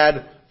they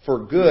had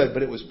for good,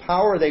 but it was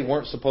power they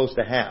weren't supposed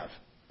to have.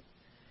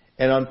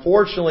 And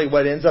unfortunately,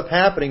 what ends up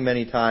happening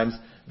many times,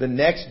 the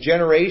next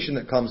generation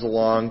that comes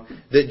along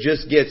that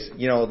just gets,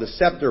 the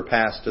scepter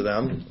passed to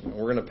them.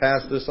 We're going to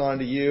pass this on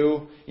to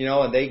you,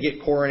 and they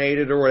get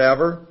coronated or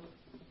whatever.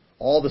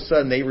 All of a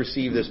sudden they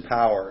receive this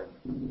power.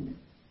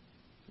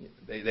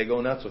 They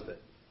go nuts with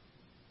it.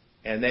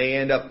 And they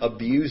end up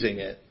abusing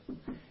it.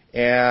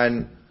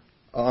 And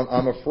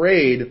I'm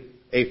afraid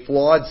a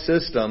flawed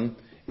system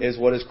is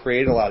what has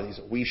created a lot of these.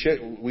 We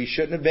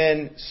shouldn't have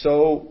been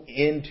so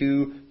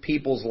into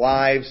people's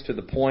lives to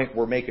the point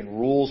we're making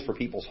rules for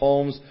people's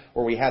homes,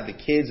 or we have the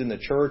kids in the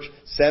church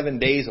 7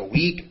 days a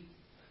week.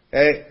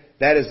 Okay?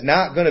 That is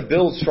not going to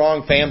build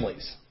strong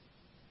families.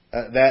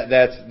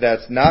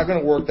 That's not going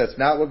to work. That's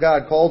not what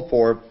God called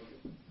for.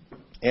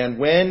 And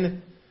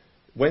when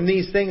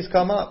these things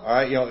come up, all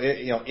right,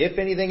 if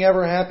anything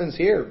ever happens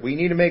here, we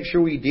need to make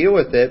sure we deal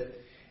with it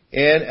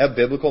in a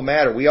biblical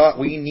manner.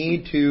 We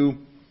need to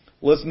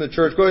listen to the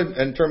church. Go ahead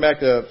and turn back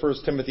to 1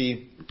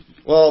 Timothy.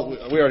 Well,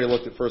 we already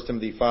looked at 1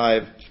 Timothy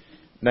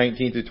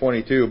 5:19 through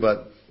 22,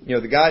 but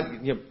the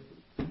God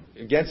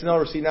against an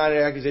elder receive not an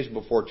accusation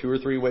before 2 or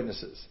 3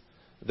 witnesses.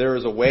 There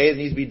is a way that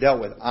needs to be dealt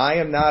with. I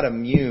am not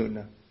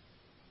immune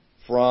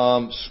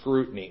from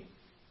scrutiny.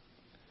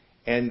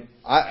 And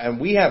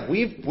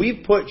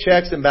we've put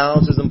checks and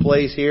balances in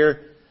place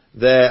here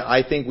that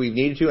I think we've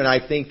needed to, and I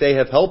think they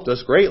have helped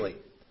us greatly.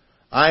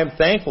 I am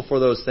thankful for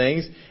those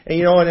things.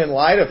 And and in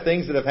light of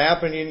things that have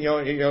happened,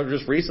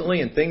 just recently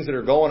and things that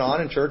are going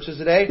on in churches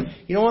today,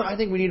 I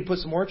think we need to put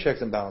some more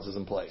checks and balances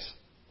in place.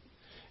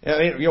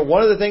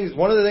 One of the things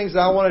that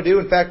I want to do,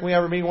 in fact, we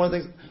have a meeting, one of the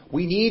things,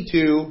 we need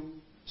to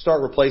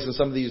start replacing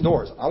some of these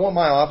doors. I want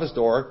my office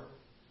door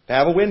to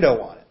have a window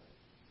on it.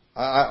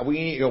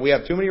 We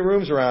have too many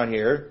rooms around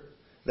here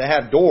that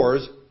have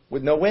doors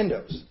with no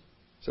windows.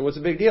 So what's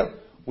the big deal?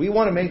 We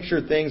want to make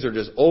sure things are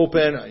just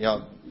open.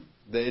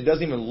 That it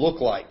doesn't even look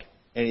like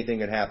anything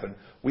could happen.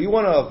 We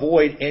want to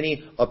avoid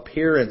any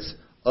appearance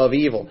of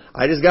evil.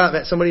 I just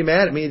got somebody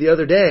mad at me the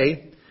other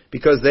day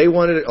because they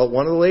one of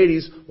the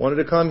ladies wanted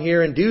to come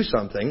here and do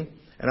something,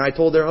 and I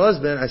told their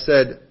husband, I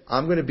said,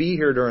 I'm going to be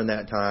here during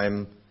that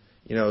time,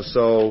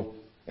 so,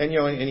 and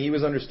he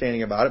was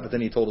understanding about it, but then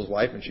he told his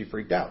wife and she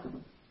freaked out.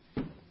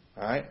 All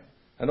right?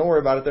 And don't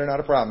worry about it, they're not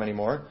a problem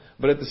anymore.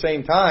 But at the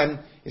same time,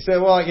 he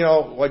said,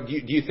 well, what do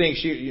you think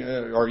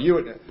or you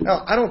would?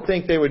 No, I don't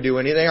think they would do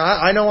anything.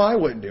 I know I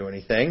wouldn't do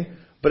anything.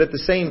 But at the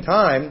same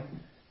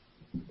time,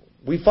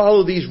 we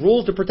follow these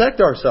rules to protect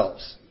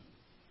ourselves.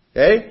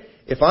 Okay?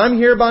 If I'm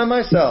here by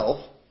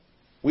myself,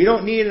 we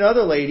don't need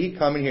another lady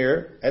coming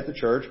here at the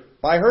church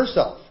by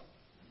herself.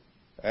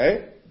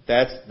 Okay?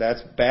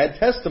 That's bad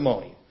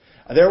testimony.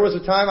 There was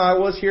a time I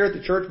was here at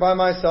the church by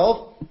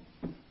myself,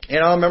 and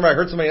I remember I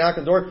heard somebody knock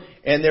on the door,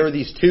 and there were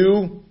these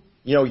 2,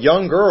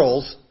 young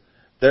girls.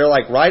 They're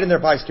like riding their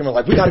bikes, and we're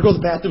like, we got to go to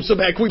the bathroom so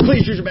bad. Can we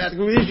please use your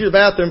bathroom? Can we please use the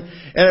bathroom?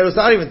 And I was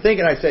not even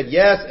thinking. I said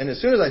yes. And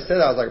as soon as I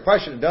said that, I was like, I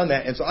probably shouldn't have done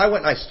that. And so I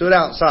went and I stood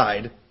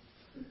outside,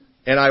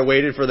 and I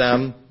waited for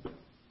them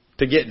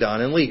to get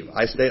done and leave.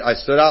 I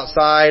stood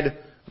outside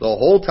the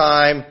whole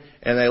time,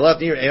 and they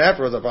left. And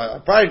afterwards, I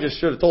probably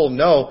just should have told them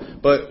no.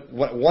 But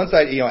once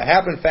it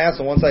happened fast,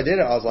 and once I did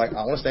it, I was like,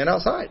 I want to stand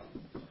outside.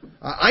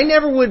 I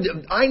never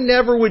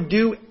would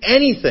do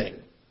anything.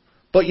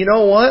 But you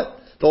know what?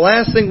 The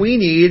last thing we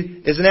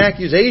need is an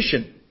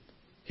accusation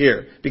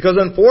here. Because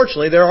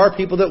unfortunately, there are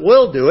people that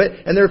will do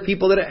it, and there are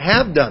people that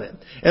have done it.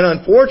 And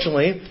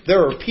unfortunately,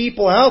 there are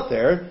people out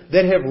there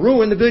that have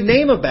ruined the good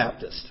name of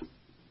Baptist.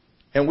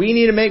 And we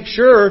need to make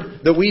sure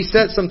that we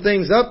set some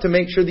things up to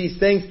make sure these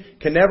things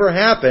can never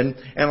happen.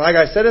 And like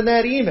I said in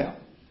that email,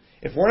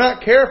 if we're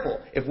not careful,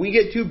 if we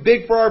get too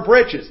big for our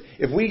britches,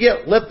 if we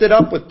get lifted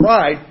up with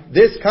pride,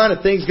 this kind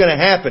of thing's going to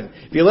happen.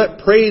 If you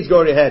let praise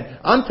go to your head,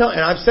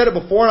 and I've said it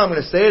before, and I'm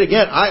going to say it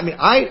again.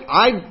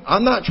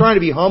 I'm not trying to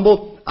be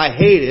humble. I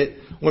hate it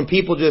when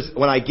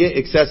I get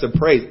excessive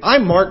praise. I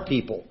mark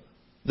people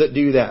that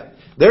do that.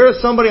 There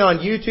is somebody on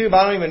YouTube,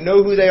 I don't even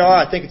know who they are.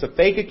 I think it's a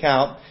fake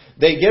account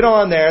They get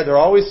on there, they're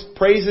always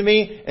praising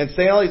me and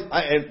saying all these,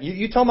 and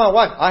you tell my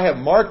wife, I have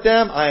marked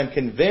them, I am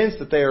convinced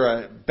that they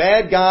are a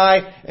bad guy,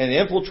 an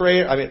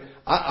infiltrator. I mean,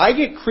 I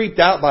get creeped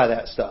out by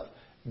that stuff.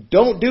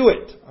 Don't do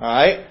it,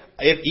 alright?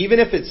 Even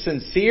if it's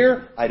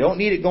sincere, I don't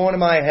need it going in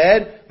my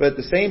head, but at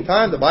the same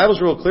time, the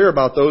Bible's real clear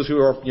about those who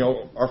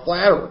are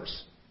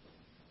flatterers.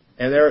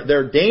 And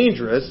they're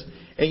dangerous.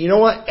 And you know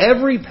what?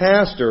 Every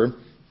pastor,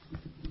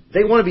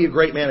 they want to be a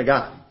great man of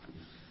God.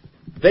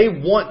 They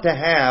want to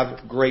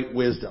have great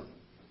wisdom.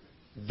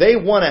 They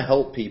want to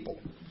help people.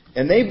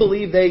 And they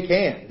believe they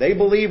can. They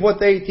believe what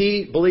they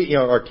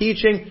are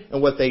teaching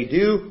and what they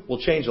do will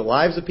change the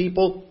lives of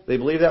people. They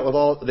believe that with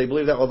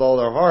all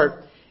their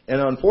heart. And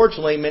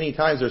unfortunately, many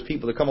times there's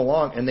people that come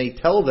along and they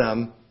tell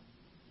them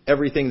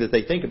everything that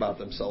they think about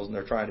themselves and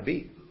they're trying to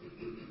be.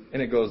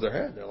 And it goes to their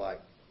head. They're like,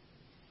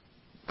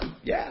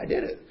 yeah, I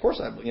did it. Of course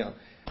I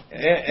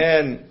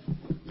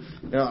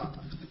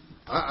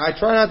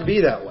try not to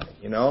be that way,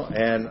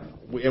 and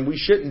we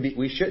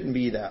shouldn't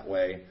be that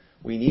way.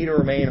 We need to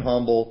remain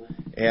humble,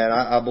 and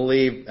I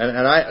believe,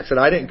 and I said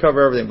I didn't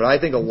cover everything, but I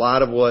think a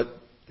lot of what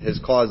has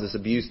caused this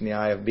abuse in the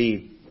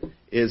IFB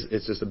is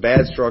it's just a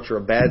bad structure,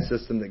 a bad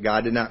system that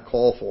God did not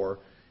call for,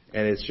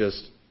 and it's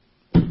just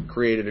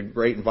created a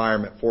great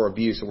environment for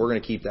abuse, and we're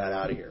going to keep that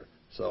out of here.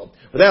 So,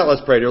 with that,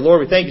 let's pray. Dear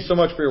Lord, we thank you so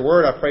much for your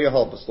word. I pray you'll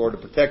help us, Lord, to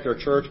protect our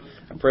church.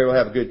 I pray we'll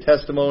have a good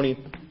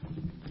testimony,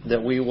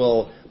 that we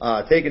will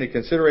take into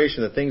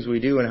consideration the things we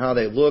do and how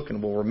they look,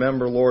 and we'll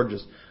remember, Lord,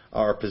 just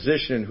our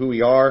position and who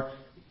we are,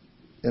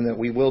 and that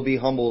we will be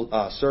humble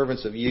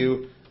servants of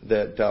you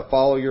that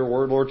follow your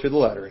word, Lord, to the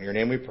letter. In your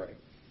name we pray.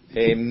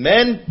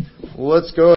 Amen. Let's go.